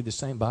punishment. I believe the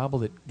same Bible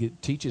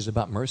that teaches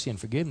about mercy and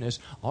forgiveness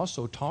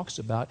also talks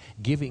about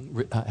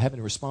having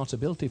a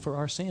responsibility for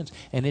our sins.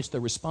 And it's the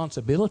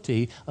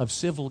responsibility of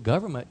civil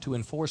government to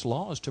enforce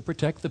laws to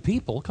protect the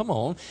people. Come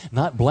on,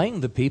 not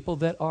blame the people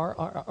that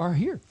are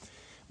here.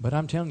 But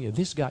I'm telling you,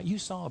 this guy, you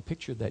saw a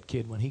picture of that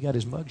kid when he got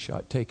his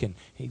mugshot taken.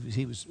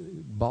 He was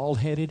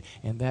bald-headed,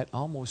 and that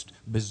almost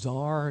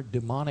bizarre,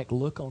 demonic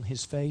look on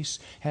his face,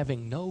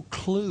 having no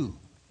clue.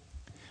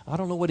 I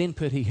don't know what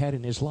input he had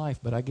in his life,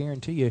 but I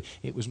guarantee you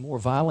it was more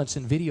violence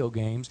in video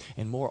games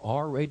and more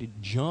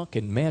R-rated junk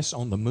and mess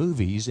on the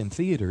movies and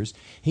theaters.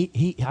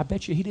 I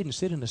bet you he didn't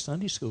sit in a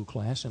Sunday school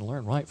class and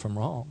learn right from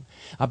wrong.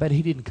 I bet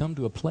he didn't come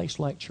to a place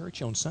like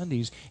church on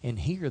Sundays and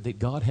hear that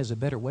God has a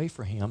better way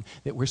for him,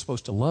 that we're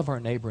supposed to love our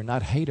neighbor and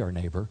not hate our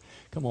neighbor.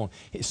 Come on.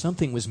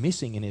 Something was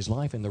missing in his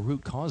life, and the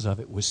root cause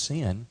of it was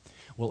sin.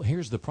 Well,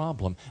 here's the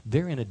problem.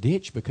 They're in a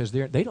ditch because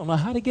they don't know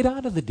how to get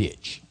out of the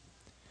ditch.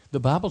 The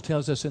Bible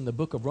tells us in the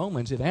book of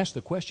Romans, it asks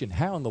the question,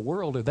 how in the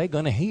world are they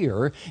going to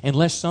hear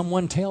unless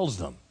someone tells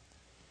them?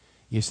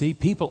 You see,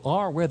 people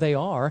are where they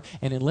are,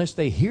 and unless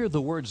they hear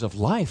the words of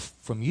life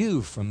from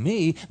you, from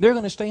me, they're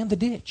going to stay in the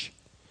ditch.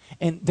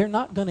 And they're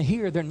not going to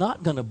hear, they're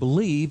not going to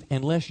believe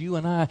unless you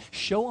and I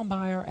show them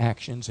by our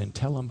actions and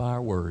tell them by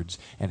our words.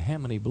 And how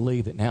many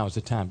believe that now is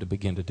the time to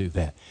begin to do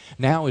that?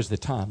 Now is the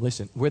time.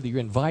 Listen, whether you're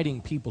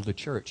inviting people to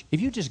church,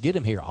 if you just get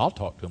them here, I'll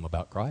talk to them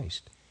about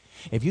Christ.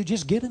 If you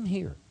just get them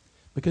here,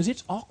 because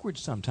it's awkward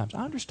sometimes.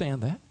 I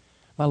understand that.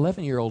 My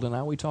 11-year-old and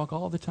I, we talk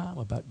all the time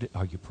about,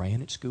 are you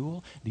praying at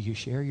school? Do you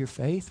share your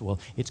faith? Well,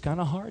 it's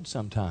kind of hard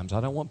sometimes. I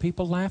don't want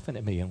people laughing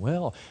at me. And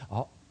well,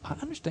 I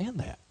understand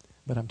that.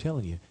 But I'm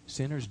telling you,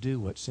 sinners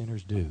do what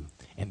sinners do.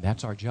 And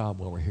that's our job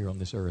while we're here on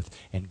this earth.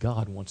 And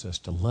God wants us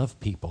to love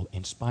people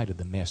in spite of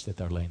the mess that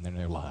they're laying in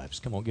their lives.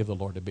 Come on, give the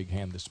Lord a big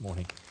hand this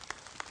morning.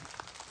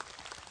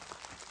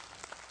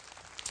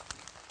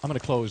 I'm going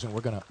to close, and we're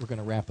going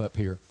to wrap up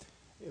here.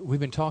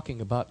 We've been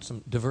talking about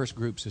some diverse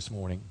groups this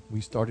morning.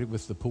 We started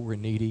with the poor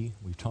and needy.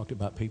 We've talked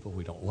about people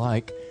we don't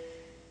like.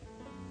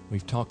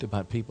 We've talked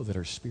about people that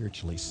are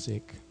spiritually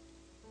sick.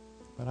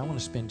 But I want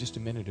to spend just a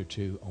minute or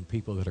two on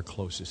people that are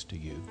closest to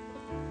you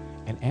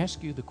and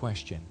ask you the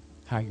question,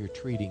 how you're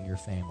treating your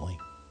family.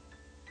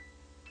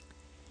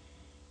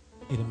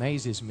 It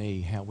amazes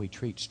me how we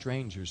treat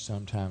strangers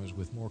sometimes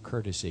with more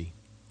courtesy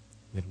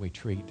than we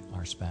treat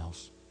our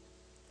spouse.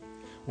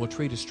 We'll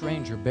treat a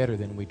stranger better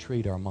than we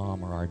treat our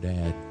mom or our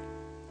dad.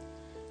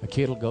 A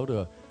kid will go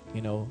to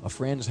a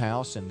friend's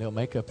house, and they'll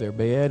make up their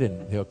bed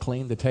and they'll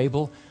clean the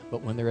table,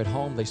 but when they're at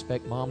home, they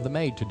expect mom, the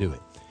maid, to do it.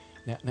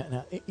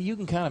 Now, you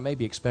can kind of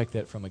maybe expect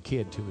that from a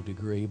kid to a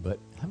degree, but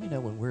how many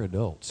know when we're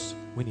adults,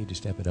 we need to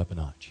step it up a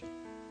notch?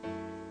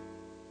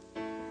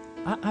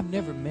 I've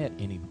never met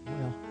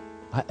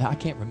I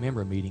can't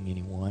remember meeting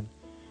anyone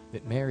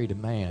that married a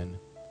man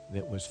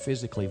that was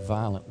physically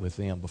violent with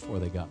them before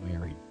they got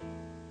married.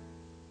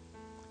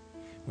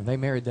 When they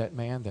married that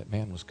man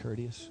was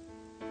courteous.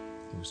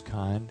 He was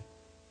kind.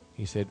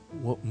 He said,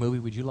 what movie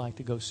would you like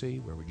to go see?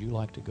 Where would you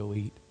like to go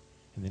eat?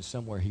 And then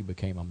somewhere he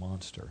became a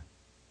monster.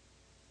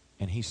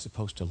 And he's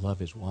supposed to love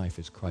his wife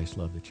as Christ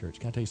loved the church.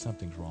 Can I tell you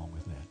something's wrong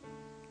with that?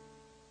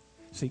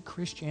 See,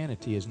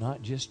 Christianity is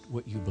not just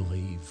what you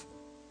believe.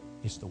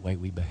 It's the way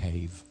we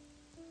behave.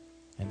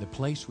 And the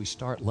place we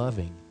start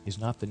loving is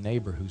not the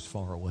neighbor who's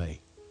far away.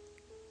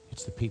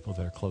 It's the people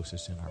that are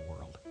closest in our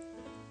world.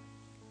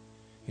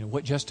 You know,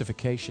 what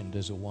justification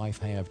does a wife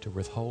have to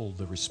withhold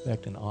the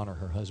respect and honor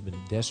her husband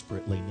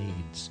desperately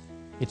needs?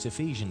 It's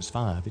Ephesians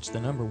 5. It's the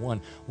number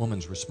one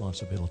woman's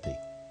responsibility,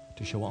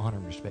 to show honor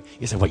and respect.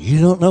 You say, well, you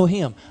don't know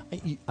him.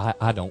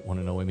 I don't want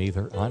to know him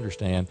either. I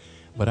understand.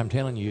 But I'm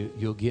telling you,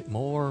 you'll get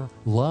more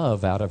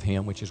love out of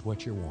him, which is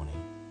what you're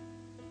wanting,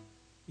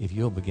 if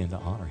you'll begin to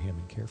honor him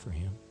and care for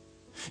him.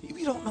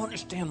 You don't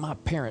understand my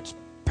parents,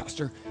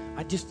 Pastor.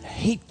 I just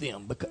hate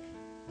them.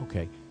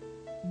 Okay,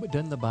 but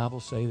doesn't the Bible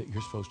say that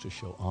you're supposed to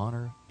show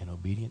honor and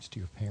obedience to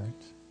your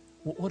parents?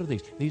 What are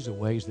these? These are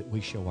ways that we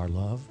show our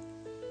love,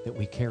 that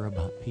we care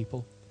about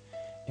people.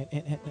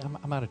 And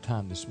I'm out of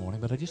time this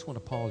morning, but I just want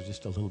to pause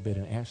just a little bit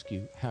and ask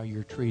you how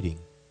you're treating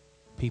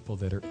people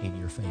that are in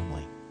your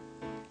family.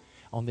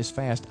 On this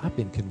fast, I've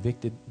been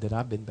convicted that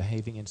I've been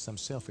behaving in some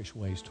selfish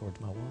ways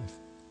towards my wife.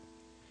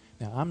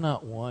 Now, I'm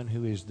not one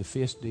who is the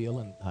fist deal,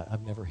 and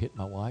I've never hit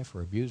my wife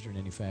or abused her in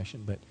any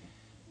fashion, but,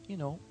 you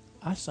know,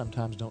 I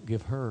sometimes don't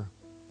give her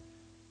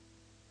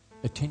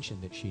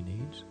attention that she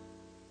needs.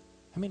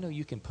 I mean, no,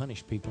 you can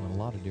punish people in a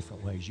lot of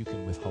different ways. You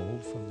can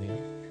withhold from them,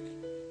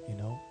 you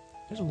know.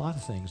 There's a lot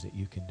of things that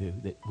you can do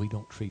that we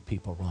don't treat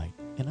people right.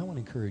 And I want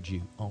to encourage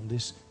you on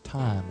this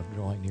time of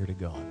drawing near to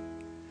God.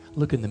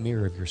 Look in the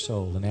mirror of your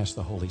soul and ask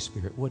the Holy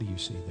Spirit, what do you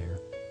see there?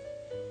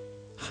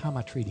 How am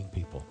I treating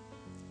people?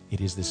 It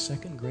is the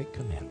second great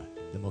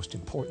commandment, the most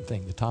important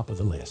thing, the top of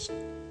the list.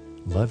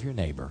 Love your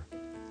neighbor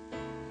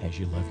as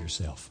you love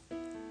yourself.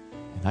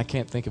 And I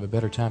can't think of a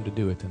better time to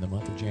do it than the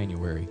month of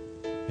January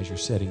as you're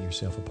setting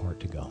yourself apart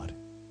to God.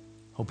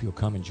 Hope you'll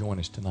come and join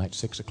us tonight,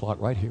 6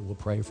 o'clock, right here. We'll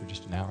pray for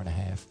just an hour and a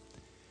half.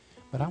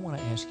 But I want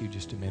to ask you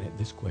just a minute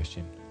this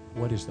question.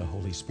 What is the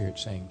Holy Spirit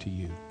saying to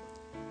you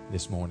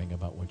this morning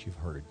about what you've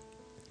heard?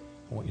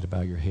 I want you to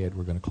bow your head.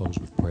 We're going to close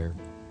with prayer.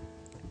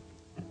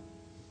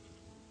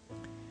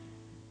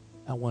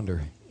 I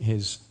wonder,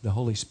 has the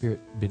Holy Spirit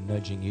been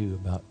nudging you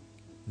about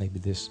maybe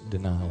this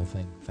denial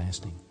thing,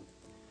 fasting?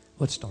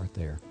 Let's start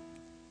there.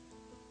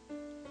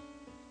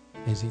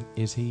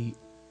 Is he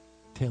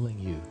telling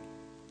you,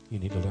 you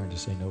need to learn to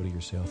say no to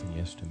yourself and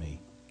yes to me?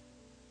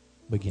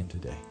 Begin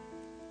today.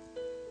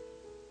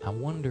 I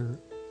wonder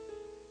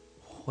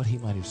what he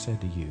might have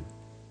said to you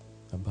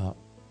about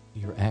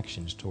your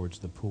actions towards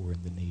the poor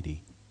and the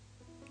needy.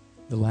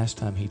 The last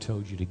time he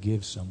told you to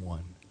give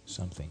someone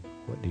something,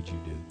 what did you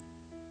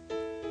do?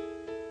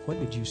 What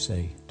did you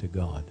say to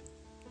God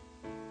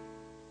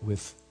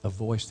with a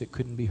voice that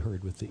couldn't be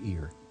heard with the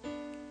ear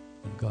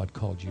when God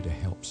called you to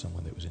help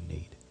someone that was in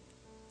need?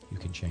 You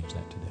can change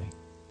that today.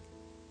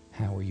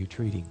 How are you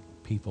treating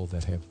people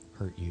that have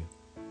hurt you?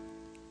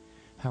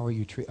 How are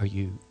you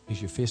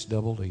is your fist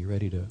doubled? Are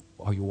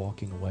you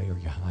walking away? Or are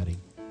you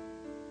hiding?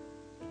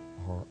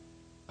 Or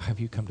have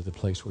you come to the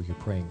place where you're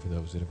praying for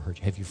those that have hurt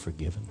you? Have you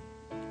forgiven?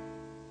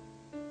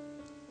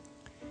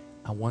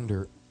 I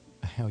wonder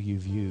how you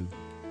view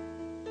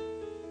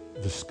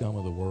the scum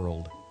of the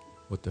world,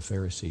 what the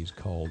Pharisees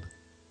called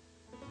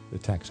the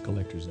tax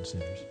collectors and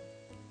sinners.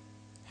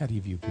 How do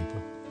you view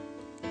people?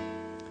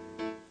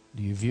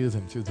 Do you view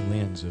them through the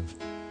lens of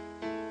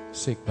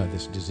sick by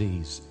this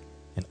disease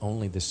and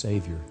only the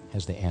Savior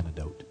has the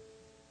antidote?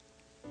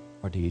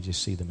 Or do you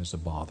just see them as a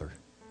bother?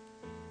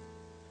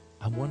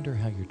 I wonder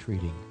how you're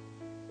treating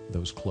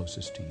those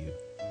closest to you.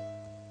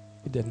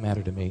 It doesn't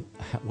matter to me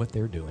what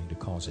they're doing to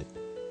cause it.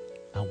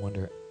 I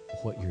wonder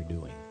what you're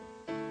doing,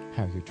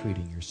 how you're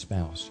treating your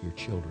spouse, your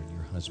children,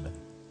 your husband,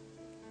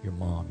 your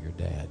mom, your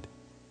dad,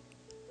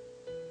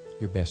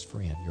 your best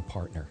friend, your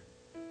partner.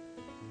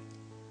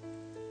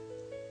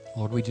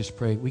 Lord, we just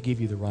pray, we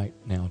give you the right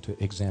now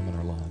to examine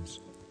our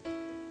lives.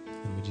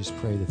 And we just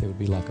pray that there would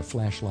be like a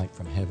flashlight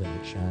from heaven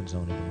that shines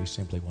on it, and we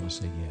simply want to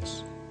say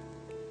yes.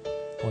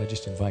 Well, I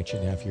just invite you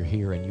now, if you're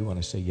here and you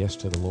want to say yes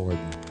to the Lord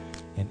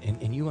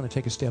and you want to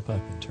take a step up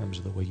in terms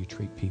of the way you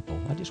treat people,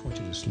 I just want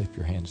you to slip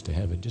your hands to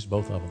heaven, just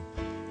both of them,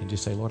 and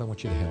just say, Lord, I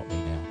want you to help me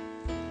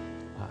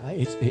now.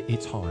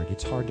 It's hard.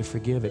 It's hard to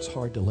forgive. It's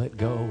hard to let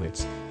go.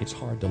 It's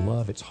hard to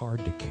love. It's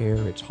hard to care.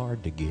 It's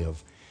hard to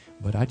give.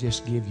 But I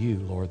just give you,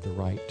 Lord, the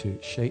right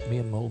to shape me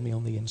and mold me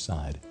on the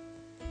inside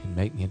and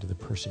make me into the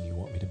person you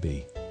want me to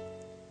be.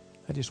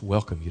 I just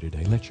welcome you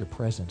today. Let your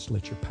presence,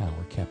 let your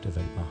power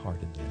captivate my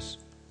heart in this.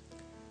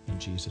 In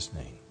Jesus'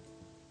 name.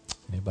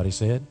 Anybody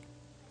said?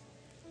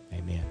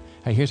 Amen.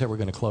 Hey, here's how we're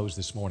going to close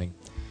this morning.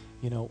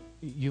 You know,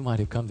 you might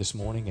have come this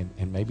morning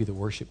and maybe the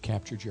worship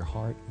captured your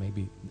heart.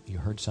 Maybe you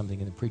heard something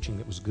in the preaching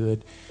that was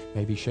good.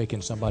 Maybe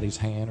shaking somebody's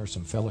hand or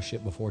some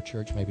fellowship before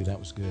church. Maybe that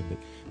was good. But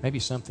maybe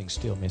something's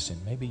still missing.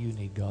 Maybe you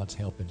need God's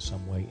help in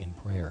some way in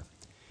prayer.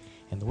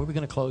 And the way we're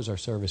going to close our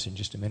service in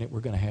just a minute,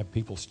 we're going to have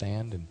people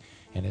stand.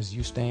 And as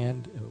you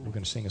stand, we're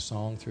going to sing a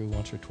song through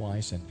once or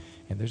twice. And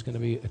there's going to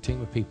be a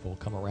team of people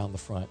come around the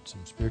front,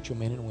 some spiritual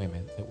men and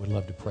women that would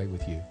love to pray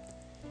with you.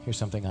 Here's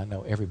something I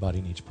know.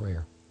 Everybody needs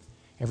prayer.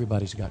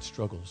 Everybody's got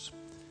struggles.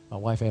 My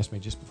wife asked me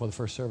just before the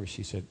first service,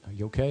 she said, "Are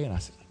you okay?" And I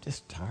said, "I'm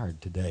just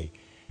tired today."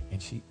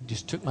 And she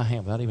just took my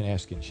hand without even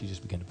asking. She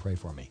just began to pray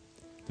for me.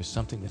 There's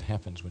something that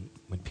happens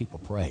when people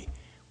pray.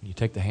 When you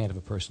take the hand of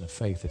a person of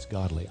faith that's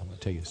godly, I'm going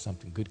to tell you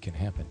something good can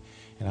happen.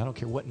 And I don't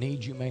care what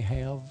needs you may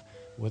have,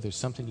 whether it's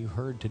something you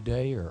heard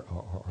today or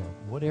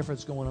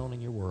whatever's going on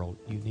in your world,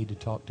 you need to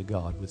talk to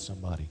God with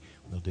somebody.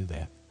 We'll do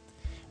that.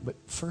 But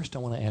first I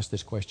want to ask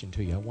this question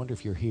to you. I wonder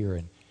if you're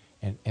here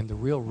and the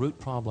real root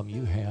problem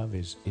you have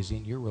is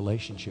in your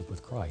relationship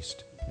with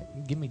Christ.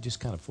 Give me just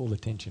kind of full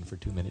attention for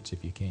 2 minutes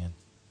if you can.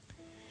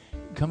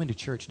 Coming to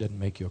church doesn't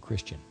make you a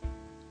Christian.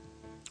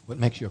 What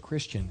makes you a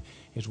Christian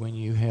is when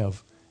you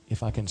have,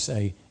 if I can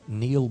say,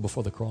 kneel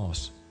before the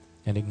cross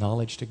and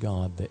acknowledge to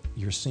God that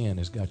your sin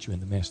has got you in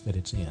the mess that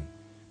it's in,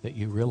 that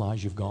you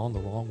realize you've gone the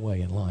wrong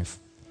way in life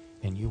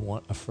and you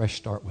want a fresh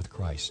start with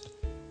Christ.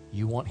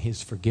 You want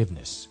His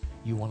forgiveness.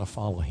 You want to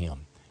follow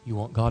Him. You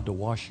want God to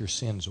wash your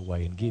sins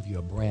away and give you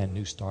a brand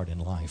new start in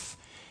life,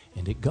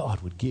 and that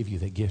God would give you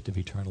the gift of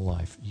eternal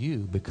life. You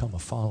become a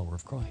follower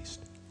of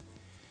Christ.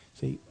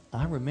 See,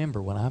 I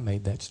remember when I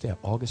made that step,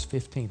 August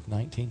 15th,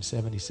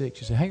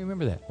 1976. You say, "Hey,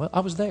 remember that?" Well,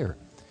 I was there.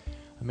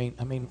 I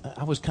mean,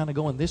 I was kind of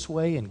going this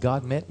way, and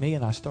God met me,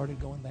 and I started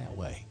going that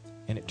way,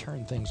 and it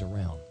turned things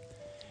around.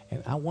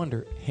 And I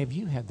wonder, have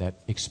you had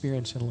that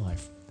experience in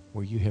life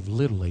where you have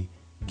literally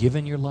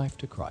given your life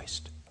to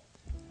Christ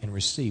and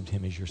received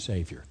Him as your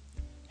Savior?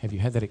 Have you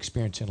had that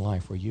experience in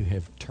life where you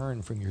have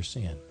turned from your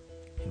sin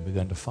and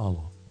begun to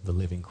follow the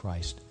living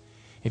Christ?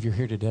 If you're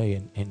here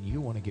today and you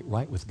want to get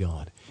right with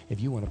God,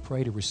 if you want to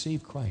pray to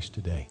receive Christ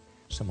today,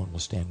 someone will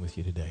stand with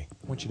you today.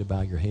 I want you to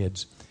bow your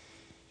heads.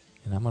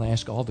 And I'm going to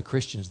ask all the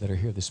Christians that are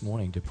here this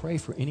morning to pray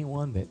for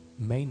anyone that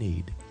may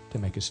need to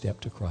make a step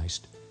to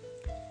Christ.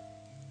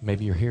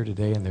 Maybe you're here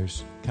today and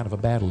there's kind of a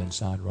battle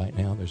inside right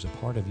now. There's a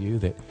part of you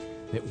that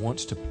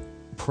wants to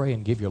pray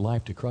and give your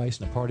life to Christ,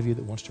 and a part of you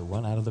that wants to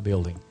run out of the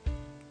building.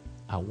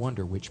 I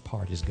wonder which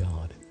part is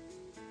God.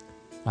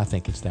 I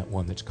think it's that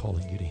one that's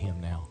calling you to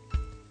Him now.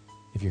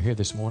 If you're here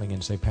this morning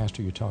and say,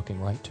 "Pastor, you're talking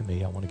right to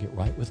me. I want to get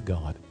right with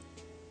God."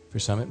 For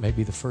some, it may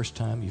be the first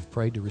time you've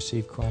prayed to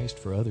receive Christ.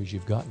 For others,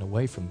 you've gotten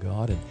away from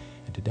God, and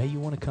today you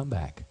want to come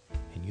back.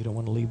 And you don't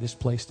want to leave this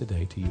place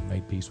today till you've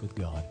made peace with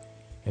God.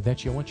 If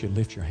that's you, I want you to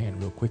lift your hand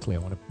real quickly.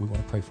 We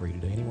want to pray for you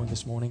today. Anyone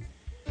this morning?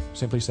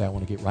 Simply say, "I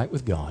want to get right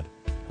with God.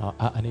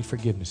 I need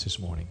forgiveness this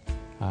morning.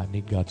 I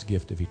need God's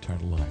gift of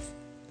eternal life."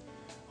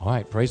 All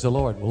right, praise the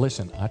Lord. Well,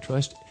 listen, I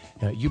trust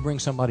you bring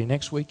somebody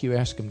next week, you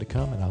ask them to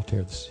come, and I'll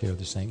share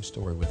the same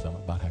story with them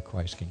about how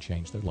Christ can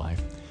change their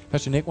life.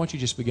 Pastor Nick, why don't you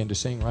just begin to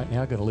sing right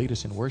now? Going to lead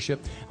us in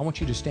worship. I want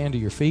you to stand to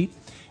your feet,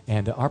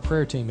 and our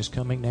prayer team is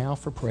coming now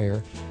for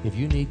prayer. If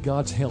you need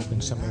God's help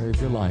in some area of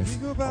your life,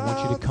 I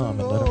want you to come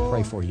and let them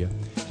pray for you.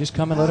 Just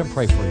come and let them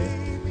pray for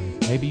you.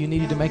 Maybe you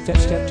needed to make that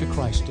step to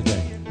Christ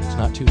today. It's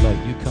not too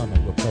late. You come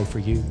and we'll pray for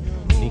you.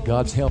 You need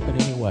God's help in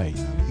any way,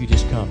 you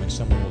just come and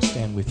someone will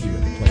stand with you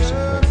in the place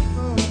of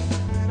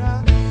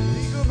prayer.